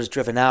the emperor is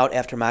driven out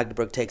after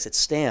Magdeburg takes its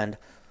stand.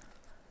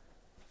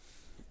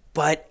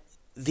 But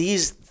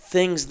these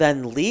things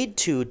then lead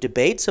to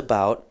debates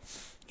about,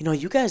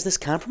 you guys, this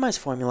compromise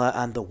formula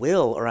on the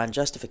will or on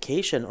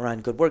justification or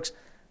on good works,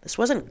 this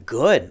wasn't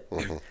good.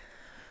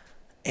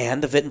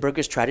 And the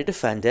Wittenbergers try to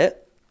defend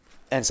it,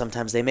 and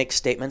sometimes they make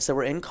statements that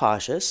were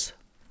incautious.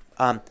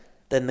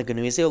 Then the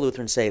Gnazial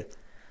Lutherans say,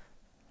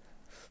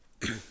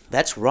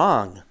 that's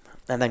wrong.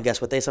 And then guess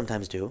what they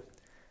sometimes do?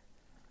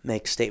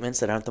 Make statements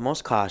that aren't the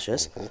most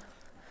cautious.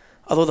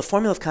 Although the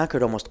Formula of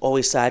Concord almost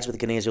always sides with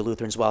the Gnazial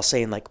Lutherans while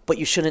saying, but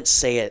you shouldn't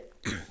say it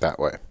that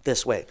way.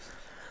 This way.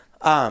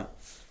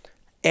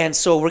 And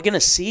so we're going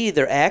to see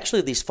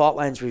these fault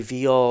lines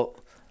reveal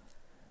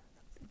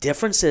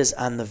differences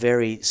on the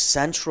very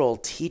central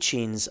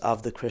teachings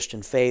of the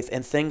Christian faith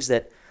and things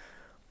that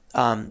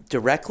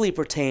directly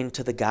pertain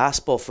to the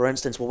gospel. For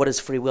instance, what does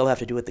free will have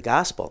to do with the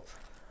gospel?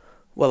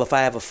 Well, if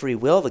I have a free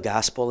will, the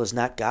gospel is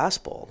not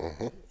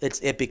gospel.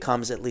 It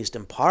becomes, at least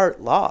in part,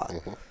 law.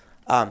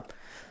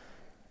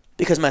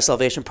 Because my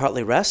salvation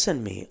partly rests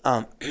in me.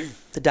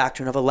 The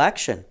doctrine of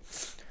election.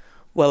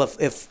 Well,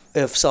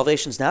 if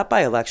salvation's not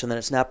by election, then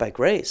it's not by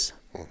grace.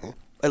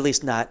 At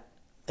least not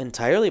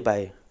entirely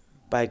by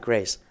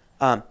grace.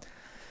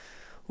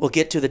 We'll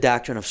get to the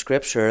doctrine of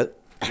Scripture.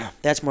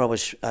 That's more with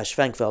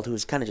Schwenkfeld,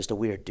 who's kind of just a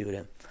weird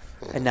dude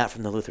and not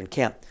from the Lutheran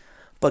camp.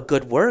 But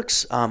good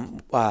works,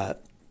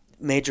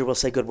 Major will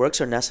say good works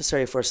are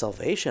necessary for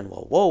salvation.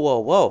 Well,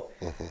 whoa.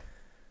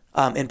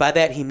 And by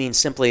that he means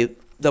simply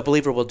the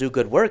believer will do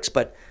good works,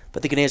 but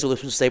the Gnazial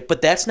Lutherans say,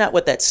 but that's not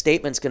what that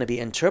statement's going to be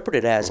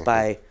interpreted as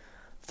by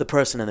the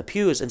person in the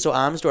pews. And so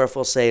Amsdorf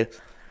will say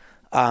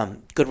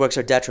good works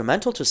are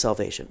detrimental to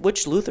salvation,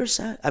 which Luther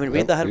said. I mean,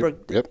 read the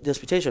Heidelberg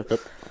Disputation.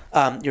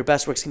 Your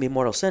best works can be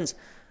mortal sins.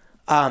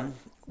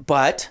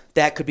 But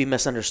that could be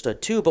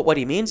misunderstood too. But what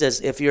he means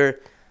is if you're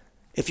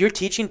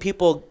teaching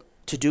people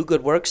to do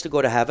good works to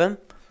go to heaven,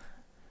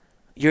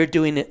 you're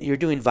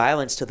doing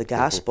violence to the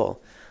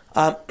gospel.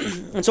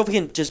 And so if we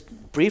can just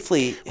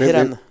briefly hit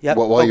on... Yep.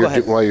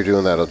 While you're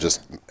doing that, I'll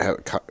just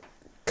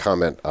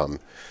comment.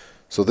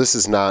 So this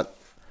is not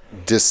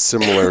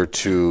dissimilar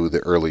to the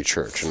early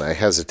church, and I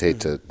hesitate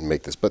to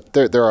make this, but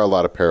there are a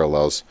lot of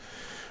parallels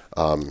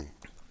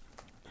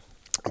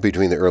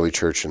between the early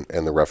church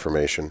and the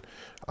Reformation,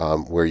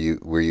 where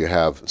you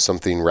have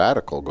something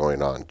radical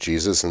going on,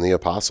 Jesus and the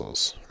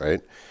apostles,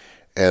 right?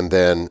 And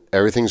then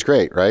everything's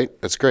great, right?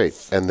 That's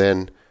great. And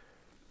then,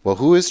 well,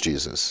 who is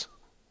Jesus?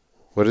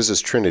 What is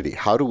this Trinity?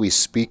 How do we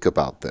speak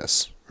about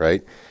this,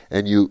 right?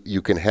 And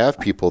you can have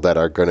people that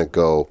are going to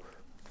go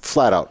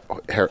flat out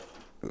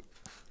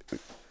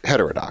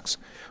heterodox,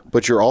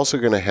 but you're also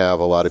going to have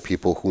a lot of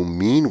people who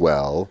mean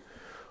well,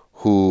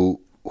 who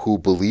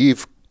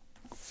believe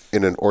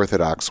in an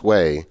orthodox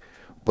way,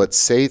 but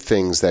say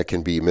things that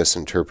can be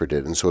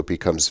misinterpreted. And so it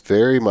becomes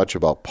very much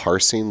about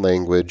parsing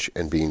language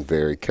and being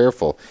very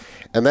careful.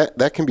 And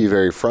that can be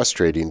very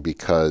frustrating,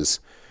 because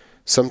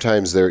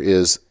sometimes there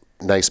is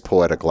nice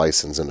poetic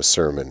license in a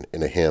sermon,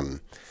 in a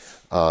hymn,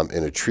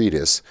 in a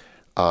treatise,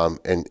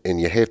 and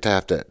you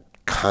have to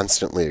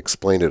constantly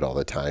explain it all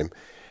the time.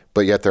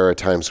 But yet there are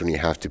times when you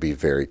have to be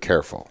very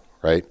careful,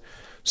 right?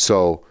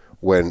 So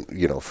when,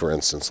 for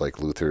instance, like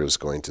Luther is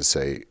going to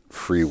say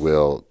free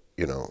will,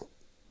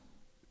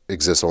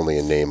 exists only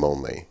in name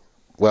only.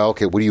 Well,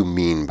 okay, what do you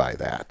mean by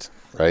that,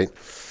 right?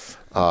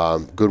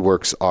 Good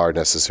works are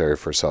necessary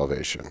for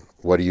salvation.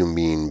 What do you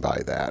mean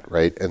by that,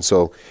 right? And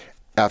so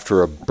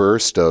after a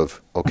burst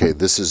of, okay,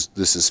 this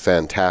is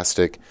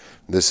fantastic,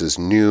 this is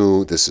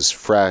new, this is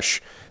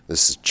fresh,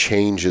 this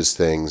changes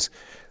things,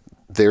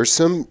 there's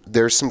some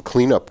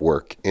cleanup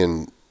work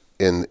in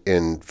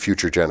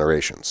future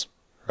generations,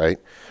 right?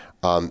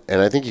 And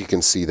I think you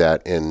can see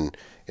that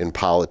in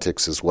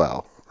politics as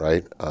well,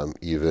 right?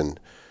 Even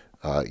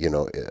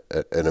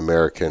an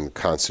American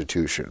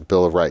Constitution,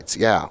 Bill of Rights.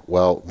 Yeah,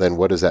 well, then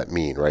what does that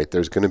mean, right?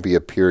 There's going to be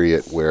a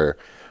period where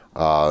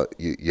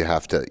you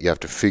have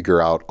to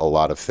figure out a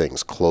lot of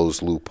things,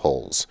 close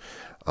loopholes,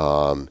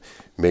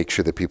 make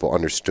sure that people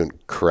understood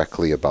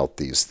correctly about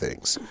these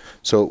things.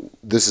 So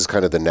this is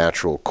kind of the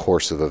natural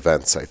course of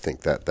events, I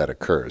think, that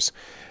occurs.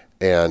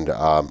 And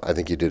I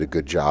think you did a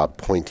good job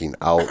pointing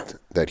out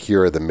that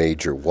here are the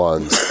major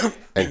ones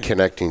and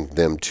connecting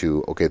them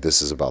to, okay,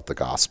 this is about the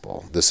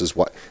gospel. This is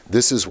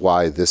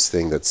why this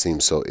thing that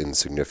seems so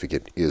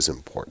insignificant is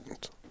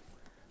important.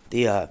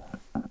 I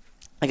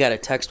got a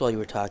text while you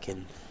were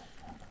talking.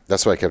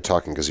 That's why I kept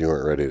talking, because you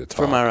weren't ready to talk.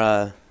 From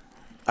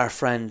our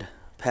friend,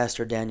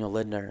 Pastor Daniel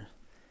Lidner.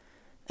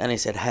 And he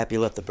said, happy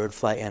Let the Bird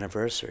Fly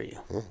anniversary.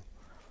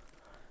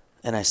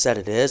 And I said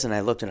it is, and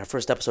I looked, and our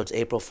first episode's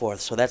April 4th,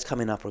 so that's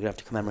coming up. We're going to have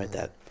to commemorate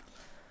that.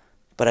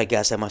 But I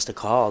guess I must have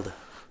called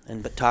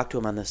but talked to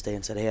him on this day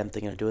and said, hey, I'm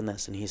thinking of doing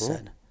this. And he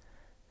said,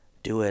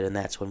 do it. And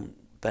that's when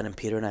Ben and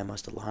Peter and I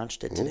must have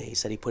launched it today. He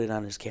said he put it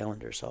on his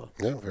calendar. So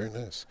yeah, very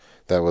nice.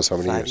 That was how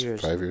many 5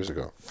 years? 5 years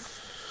ago.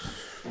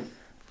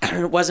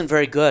 It wasn't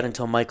very good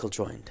until Michael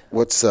joined.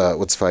 What's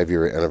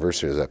 5-year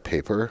anniversary? Is that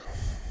paper?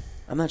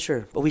 I'm not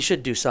sure, but we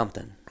should do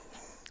something.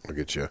 I'll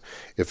get you.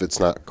 If it's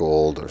not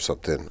gold or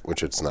something,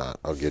 which it's not,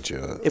 I'll get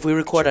you. If we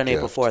record on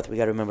April 4th, we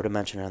got to remember to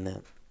mention it on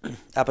the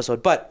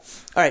episode. But,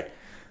 all right,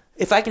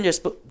 if I can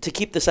just, to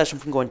keep the session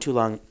from going too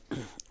long,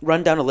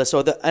 run down a list.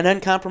 So An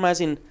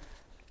Uncompromising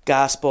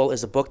Gospel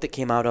is a book that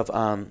came out of,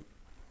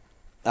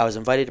 I was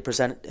invited to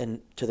present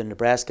to the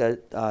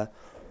Nebraska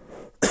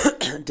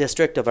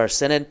district of our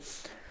synod.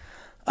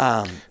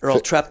 Earl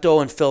Treptow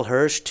and Phil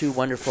Hirsch, two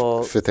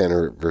wonderful. 5th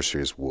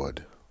anniversary is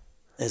wood.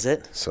 Is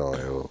it? So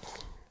I will.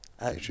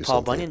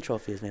 Paul Bunyan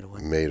trophy is made of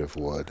wood. Made of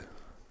wood.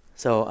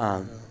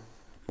 So,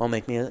 we'll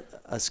make me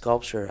a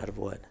sculpture out of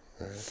wood.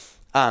 Right.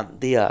 I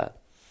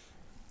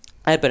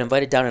had been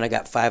invited down, and I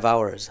got 5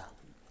 hours,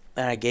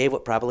 and I gave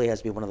what probably has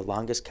to be one of the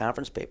longest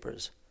conference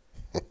papers.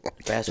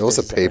 It was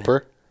a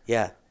paper?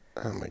 Yeah.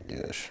 Oh my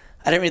gosh.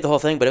 I didn't read the whole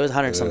thing, but it was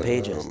 100-some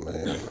pages. Oh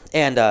man.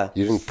 And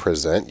you didn't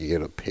present? You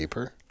get a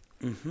paper?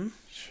 Mm-hmm.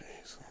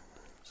 Jeez.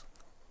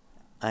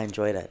 I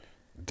enjoyed it.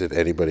 Did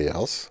anybody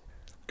else?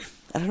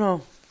 I don't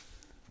know.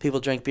 People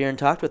drank beer and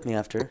talked with me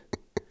after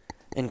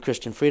in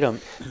Christian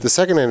Freedom. The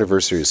 2nd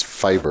anniversary is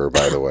fiber,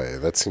 by the way.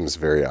 That seems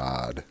very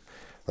odd.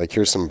 Like,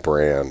 here's some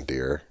bran,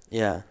 dear.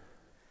 Yeah.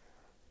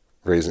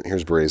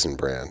 Here's Raisin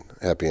Bran.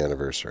 Happy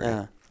anniversary.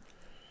 Yeah.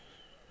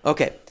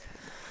 Okay.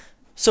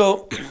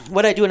 So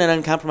what I do in An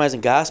Uncompromising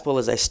Gospel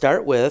is I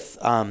start with,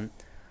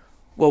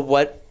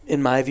 what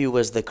in my view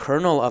was the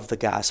kernel of the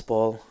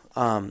gospel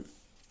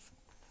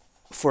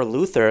for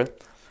Luther,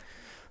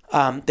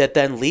 that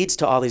then leads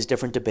to all these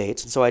different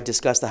debates. And so I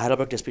discussed the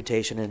Heidelberg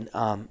Disputation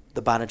and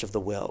the bondage of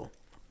the will.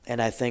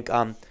 And I think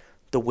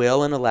the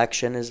will and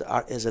election is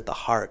at the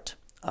heart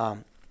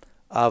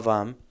of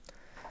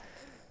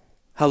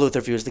how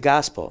Luther views the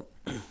gospel.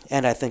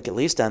 And I think at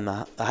least on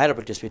the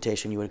Heidelberg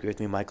Disputation, you would agree with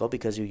me, Michael,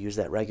 because you use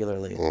that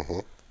regularly. Mm-hmm.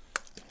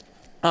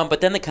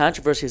 But then the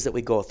controversies that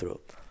we go through.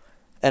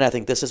 And I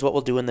think this is what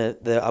we'll do in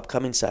the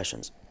upcoming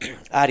sessions.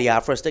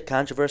 Adiaphoristic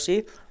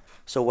controversy.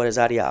 So what is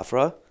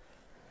adiaphora?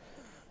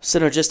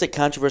 Synergistic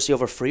controversy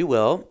over free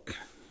will.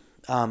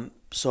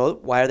 So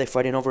why are they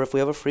fighting over if we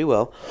have a free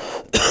will?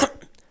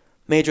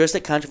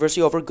 Majoristic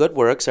controversy over good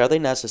works. Are they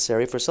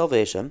necessary for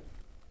salvation?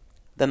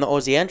 Then the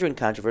Osiandrian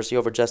controversy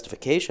over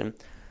justification.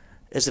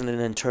 Is it an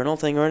internal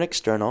thing or an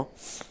external?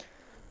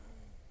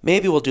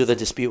 Maybe we'll do the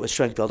dispute with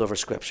Strength-Build over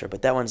Scripture,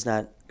 but that one's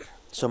not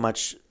so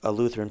much a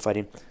Lutheran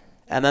fighting.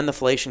 And then the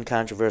Fallacian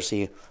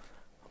controversy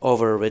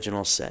over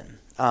original sin.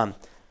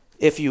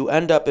 If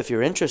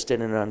you're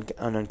interested in an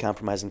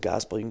uncompromising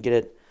gospel, you can get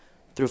it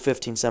through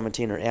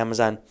 1517 or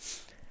Amazon.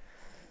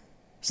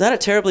 It's not a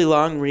terribly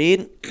long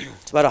read.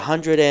 It's about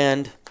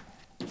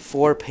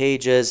 104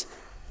 pages.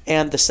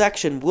 And the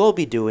section we'll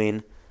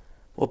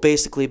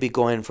basically be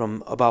going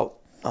from about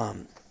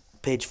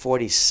page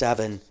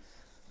 47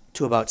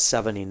 to about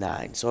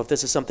 79. So if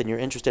this is something you're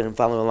interested in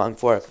following along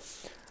for,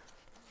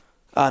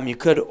 you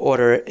could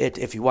order it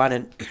if you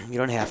wanted. You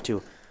don't have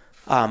to.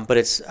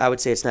 But I would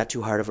say it's not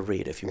too hard of a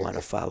read if you want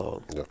to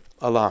follow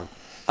along.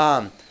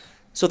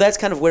 So that's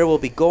kind of where we'll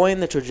be going,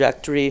 the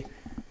trajectory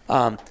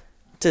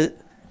to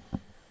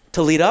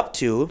lead up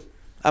to.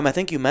 I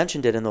think you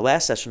mentioned it in the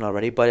last session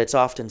already, but it's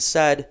often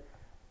said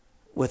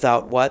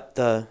without what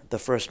the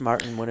first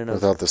Martin wouldn't have.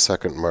 Without the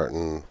second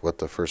Martin, what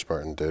the first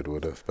Martin did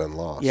would have been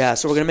lost. Yeah,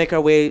 so we're going to make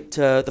our way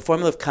to the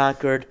Formula of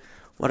Concord.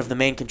 One of the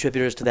main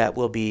contributors to that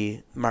will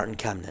be Martin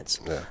Chemnitz.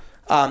 Yeah.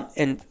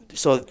 And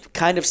so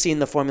kind of seeing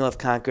the Formula of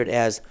Concord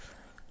as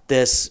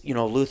this,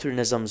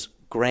 Lutheranism's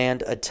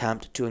grand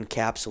attempt to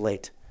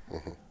encapsulate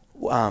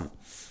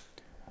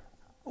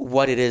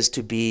what it is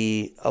to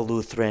be a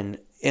Lutheran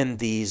in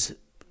these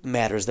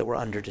matters that were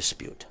under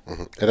dispute.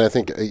 Mm-hmm. And I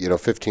think,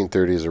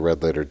 1530 is a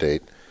red letter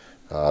date,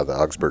 the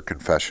Augsburg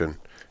Confession.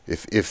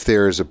 If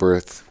there is a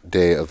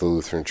birthday of the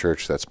Lutheran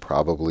Church, that's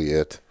probably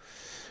it.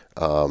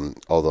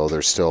 Although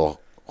they're still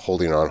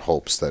holding on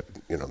hopes that,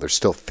 they're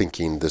still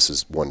thinking this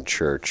is one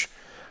church.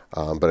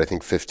 But I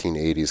think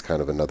 1580 is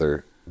kind of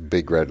another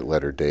big red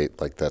letter date.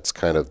 Like that's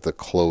kind of the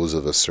close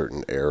of a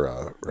certain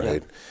era,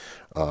 right?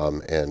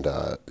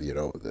 Yeah.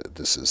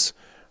 This is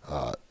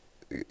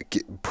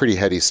pretty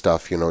heady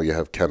stuff. You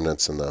have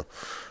Chemnitz and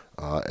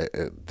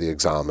the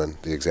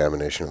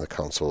examination of the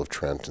Council of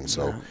Trent, and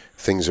so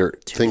things are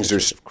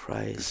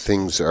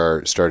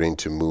starting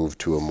to move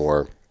to a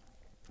more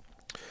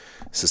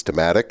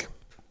systematic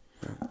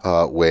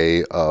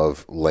way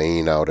of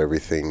laying out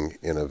everything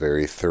in a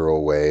very thorough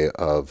way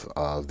of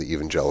the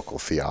evangelical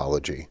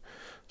theology.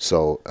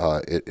 So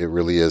it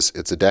really is.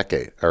 It's a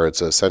decade, or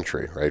it's a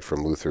century, right,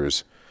 from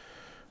Luther's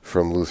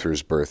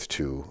birth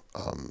to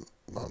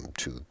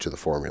the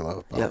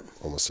formula, about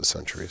almost a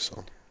century.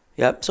 So.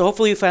 Yep. So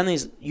hopefully you find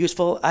these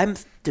useful. I'm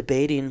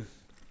debating.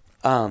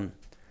 I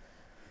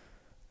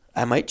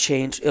might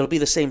change. It'll be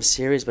the same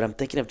series, but I'm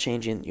thinking of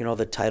changing.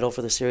 The title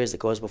for the series that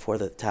goes before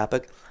the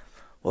topic.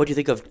 What would you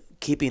think of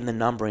keeping the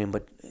numbering,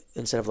 but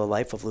instead of the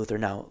life of Luther,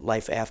 now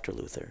life after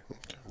Luther?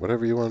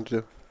 Whatever you want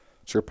to do.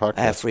 It's your podcast.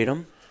 I have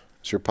freedom.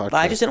 It's your podcast.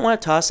 But I just didn't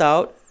want to toss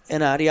out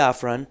an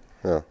adiaphron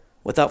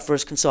without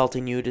first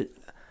consulting you.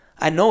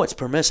 I know it's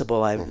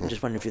permissible. I'm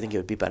just wondering if you think it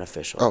would be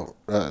beneficial. Oh,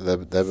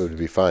 that would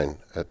be fine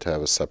to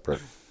have a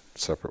separate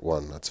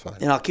one. That's fine.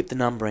 And I'll keep the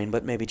numbering,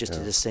 but maybe just to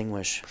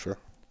distinguish. Sure.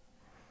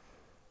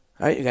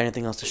 All right, you got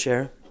anything else to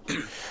share?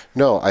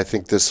 No, I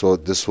think this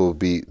will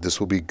be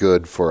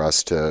good for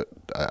us to.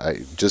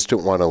 I just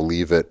don't want to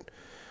leave it.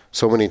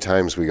 So many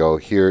times we go,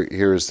 here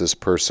is this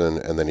person,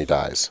 and then he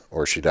dies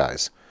or she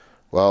dies.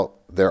 Well,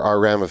 there are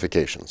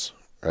ramifications,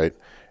 right?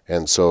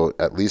 And so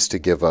at least to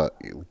get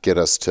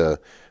us to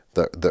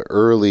the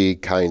early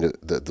kind of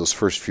those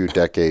first few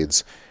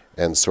decades,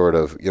 and sort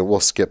of we'll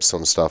skip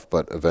some stuff,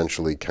 but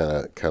eventually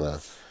kind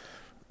of.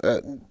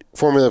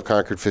 Formula of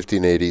Concord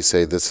 1580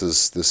 say this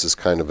is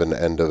kind of an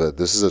end of it.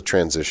 This is a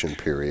transition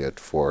period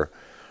for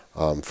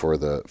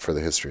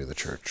the history of the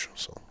church.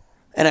 So,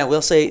 and I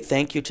will say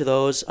thank you to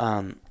those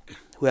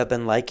who have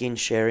been liking,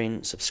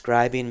 sharing,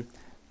 subscribing.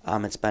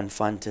 It's been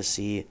fun to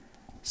see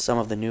some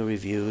of the new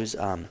reviews.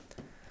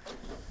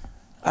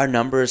 Our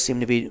numbers seem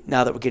to be,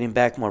 now that we're getting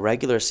back more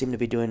regular, seem to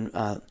be doing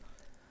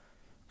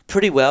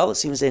pretty well. It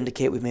seems to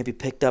indicate we've maybe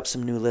picked up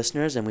some new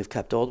listeners, and we've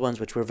kept old ones,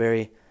 which we're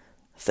very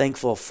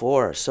thankful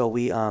for. So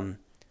we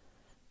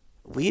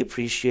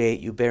appreciate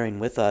you bearing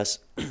with us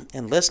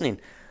and listening.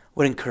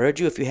 Would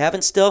encourage you, if you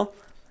haven't still,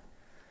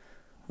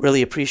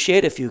 really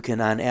appreciate if you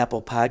can on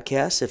Apple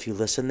Podcasts, if you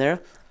listen there,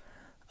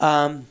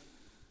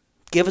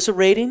 give us a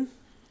rating,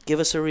 give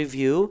us a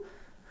review.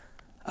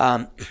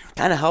 Kind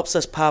of helps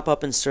us pop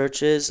up in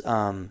searches.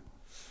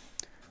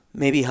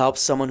 Maybe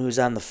helps someone who's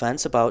on the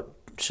fence about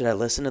should I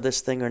listen to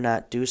this thing or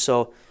not do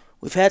so.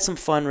 We've had some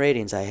fun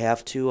ratings. I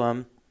have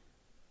to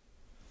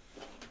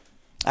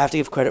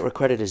give credit where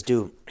credit is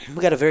due.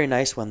 We got a very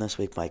nice one this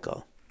week,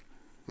 Michael.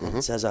 Mm-hmm.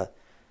 It says,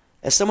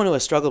 as someone who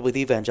has struggled with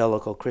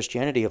evangelical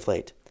Christianity of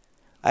late,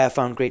 I have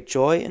found great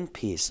joy and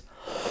peace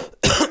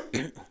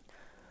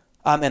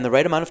and the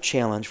right amount of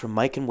challenge from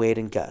Mike and Wade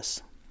and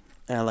Gus.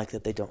 And I like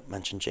that they don't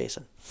mention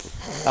Jason.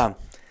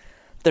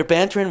 Their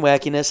banter and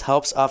wackiness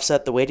helps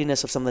offset the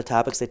weightiness of some of the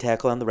topics they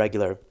tackle on the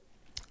regular.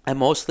 I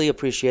mostly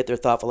appreciate their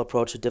thoughtful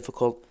approach to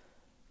difficult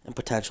and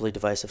potentially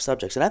divisive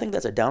subjects. And I think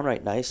that's a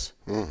downright nice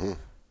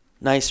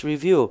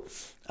review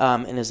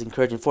and is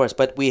encouraging for us.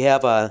 But we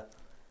have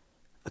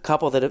a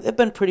couple that have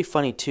been pretty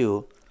funny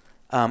too.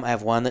 I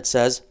have one that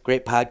says,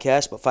 "Great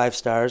podcast, but 5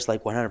 stars,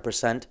 like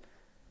 100%,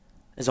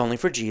 is only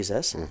for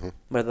Jesus." Mm-hmm.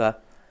 Where the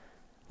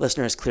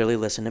listener has clearly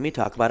listened to me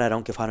talk about it. I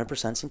don't give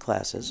 100% in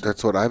classes.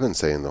 That's what I've been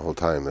saying the whole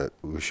time, that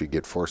we should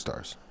get 4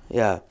 stars.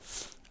 Yeah.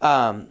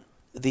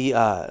 We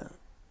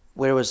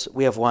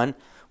have one,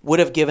 would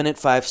have given it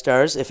 5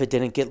 stars if it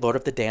didn't get Lord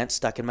of the Dance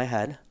stuck in my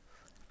head.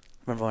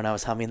 Remember when I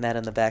was humming that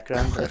in the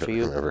background I after don't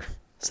you remember.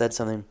 said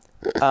something?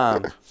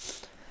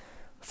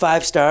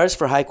 5 stars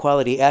for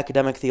high-quality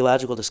academic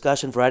theological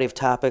discussion, variety of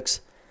topics,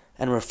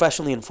 and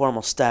refreshingly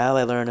informal style.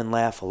 I learn and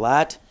laugh a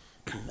lot.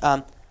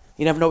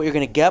 You never know what you're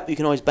going to get, but you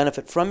can always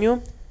benefit from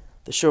you.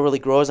 The show really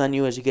grows on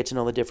you as you get to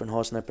know the different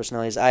hosts and their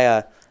personalities.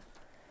 I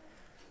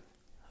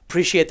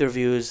appreciate the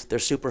reviews. They're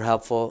super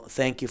helpful.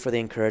 Thank you for the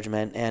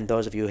encouragement. And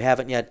those of you who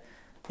haven't yet,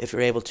 if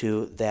you're able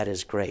to, that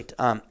is great.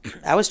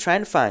 I was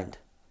trying to find...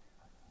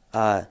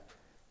 I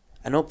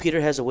know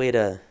Peter has a way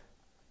to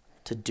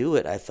do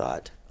it, I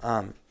thought.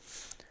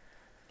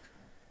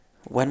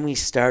 When we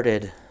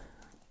started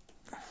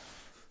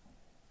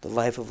the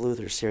Life of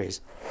Luther series,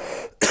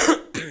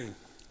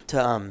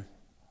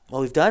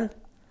 we've done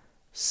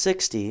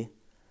 60.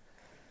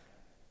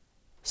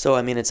 So,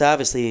 I mean, it's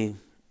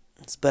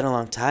been a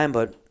long time,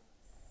 but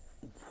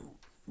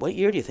what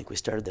year do you think we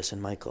started this in,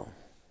 Michael?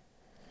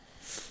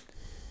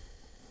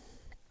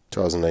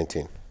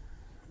 2019.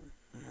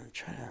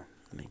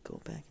 Let me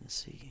go back and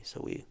see.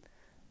 So we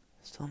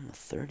still in the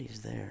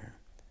 30s there.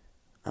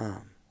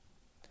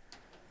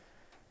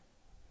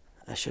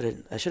 I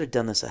should have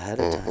done this ahead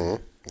of time.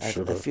 I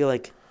feel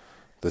like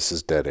this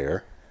is dead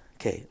air.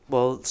 Okay,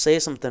 well, say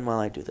something while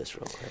I do this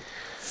real quick.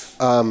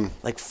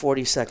 Like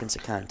 40 seconds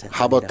of content.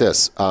 How about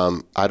this?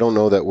 I don't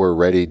know that we're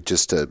ready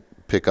just to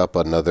pick up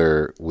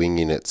another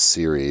Winging It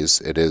series.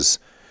 It is,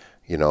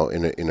 in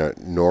a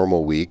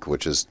normal week,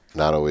 which is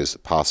not always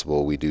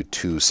possible, we do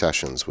 2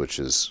 sessions, which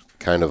is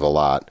kind of a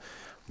lot.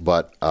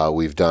 But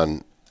we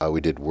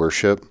did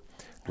worship,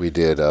 we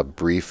did a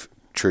brief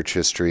church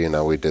history, and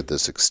now we did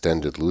this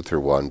extended Luther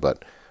one.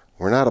 But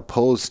we're not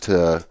opposed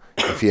to,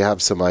 if you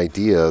have some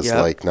ideas,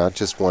 Yep. like not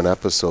just one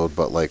episode,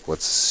 but like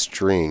what's a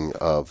string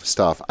of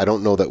stuff. I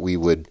don't know that we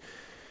would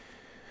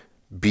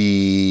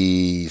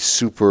be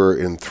super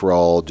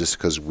enthralled just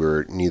because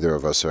neither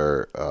of us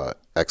are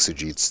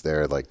exegetes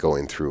there, like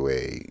going through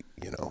a,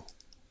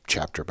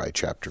 chapter by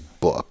chapter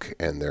book.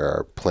 And there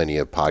are plenty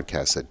of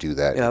podcasts that do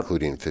that, Yep.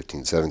 including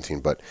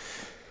 1517. But,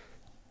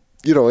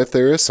 if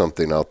there is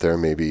something out there,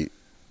 maybe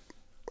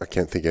I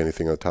can't think of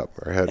anything on the top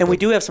of our head. And we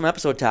do have some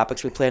episode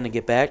topics we plan to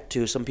get back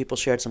to. Some people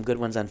shared some good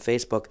ones on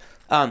Facebook.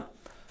 When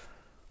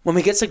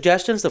we get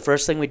suggestions, the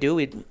first thing we do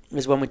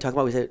is when we talk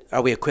about, we say,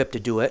 are we equipped to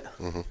do it?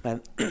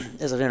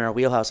 Mm-hmm. Is it in our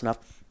wheelhouse enough?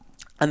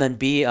 And then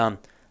B, how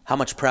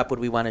much prep would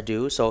we want to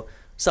do? So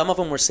some of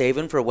them we're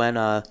saving for when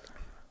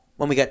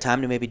we got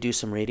time to maybe do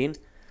some reading.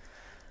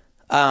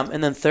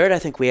 And then third, I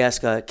think we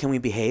ask, can we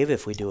behave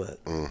if we do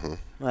it?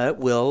 Mm-hmm.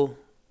 Will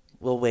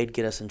Wade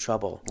get us in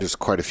trouble? There's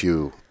quite a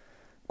few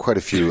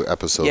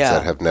episodes Yeah.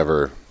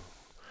 that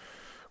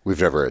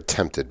we've never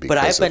attempted because But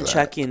I've been of that.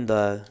 checking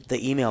the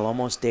email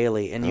almost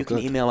daily, and you can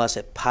good. email us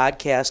at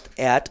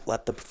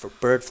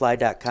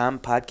podcast@letthebirdfly.com,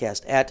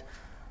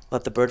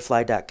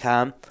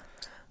 podcast@letthebirdfly.com.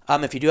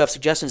 If you do have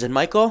suggestions, and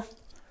Michael,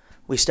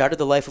 we started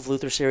the Life of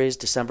Luther series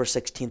December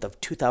 16th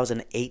of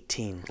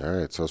 2018. All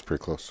right, so it's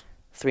pretty close.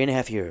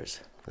 3.5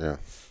 years. Yeah.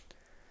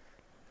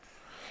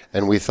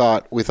 And we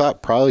thought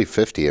probably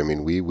 50. I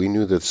mean, we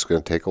knew that it's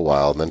going to take a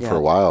while, and then for Yeah. a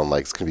while, I'm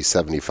like, it's going to be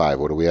 75.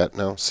 What are we at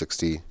now?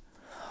 60?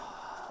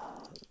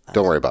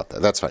 Don't worry about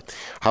that. That's fine.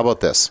 How about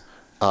this?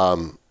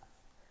 We're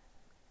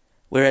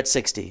at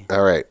 60.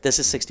 All right. This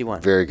is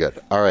 61. Very good.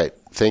 All right.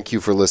 Thank you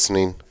for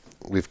listening.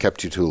 We've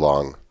kept you too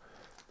long.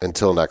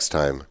 Until next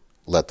time,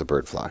 let the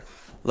bird fly.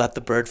 Let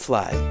the bird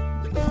fly.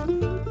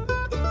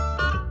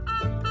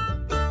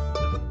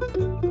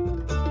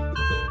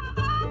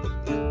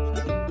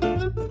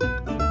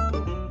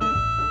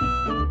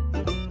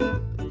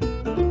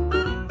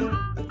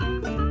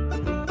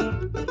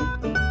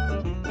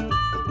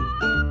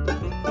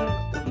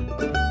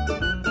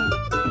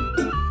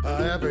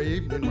 Every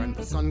evening when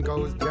the sun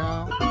goes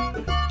down,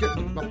 get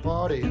with my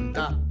party and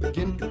I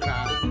begin to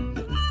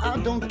clown. I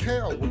don't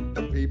care what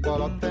the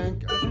people are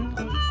thinking.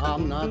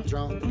 I'm not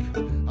drunk,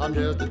 I'm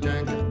just a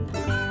drinking.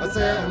 I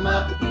set 'em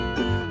up,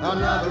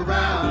 another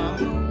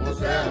round. I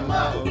set 'em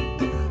up,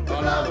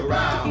 another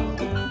round.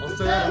 I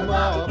set 'em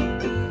up,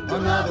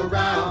 another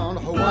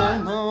round.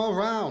 One more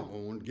round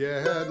won't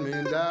get me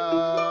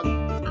down.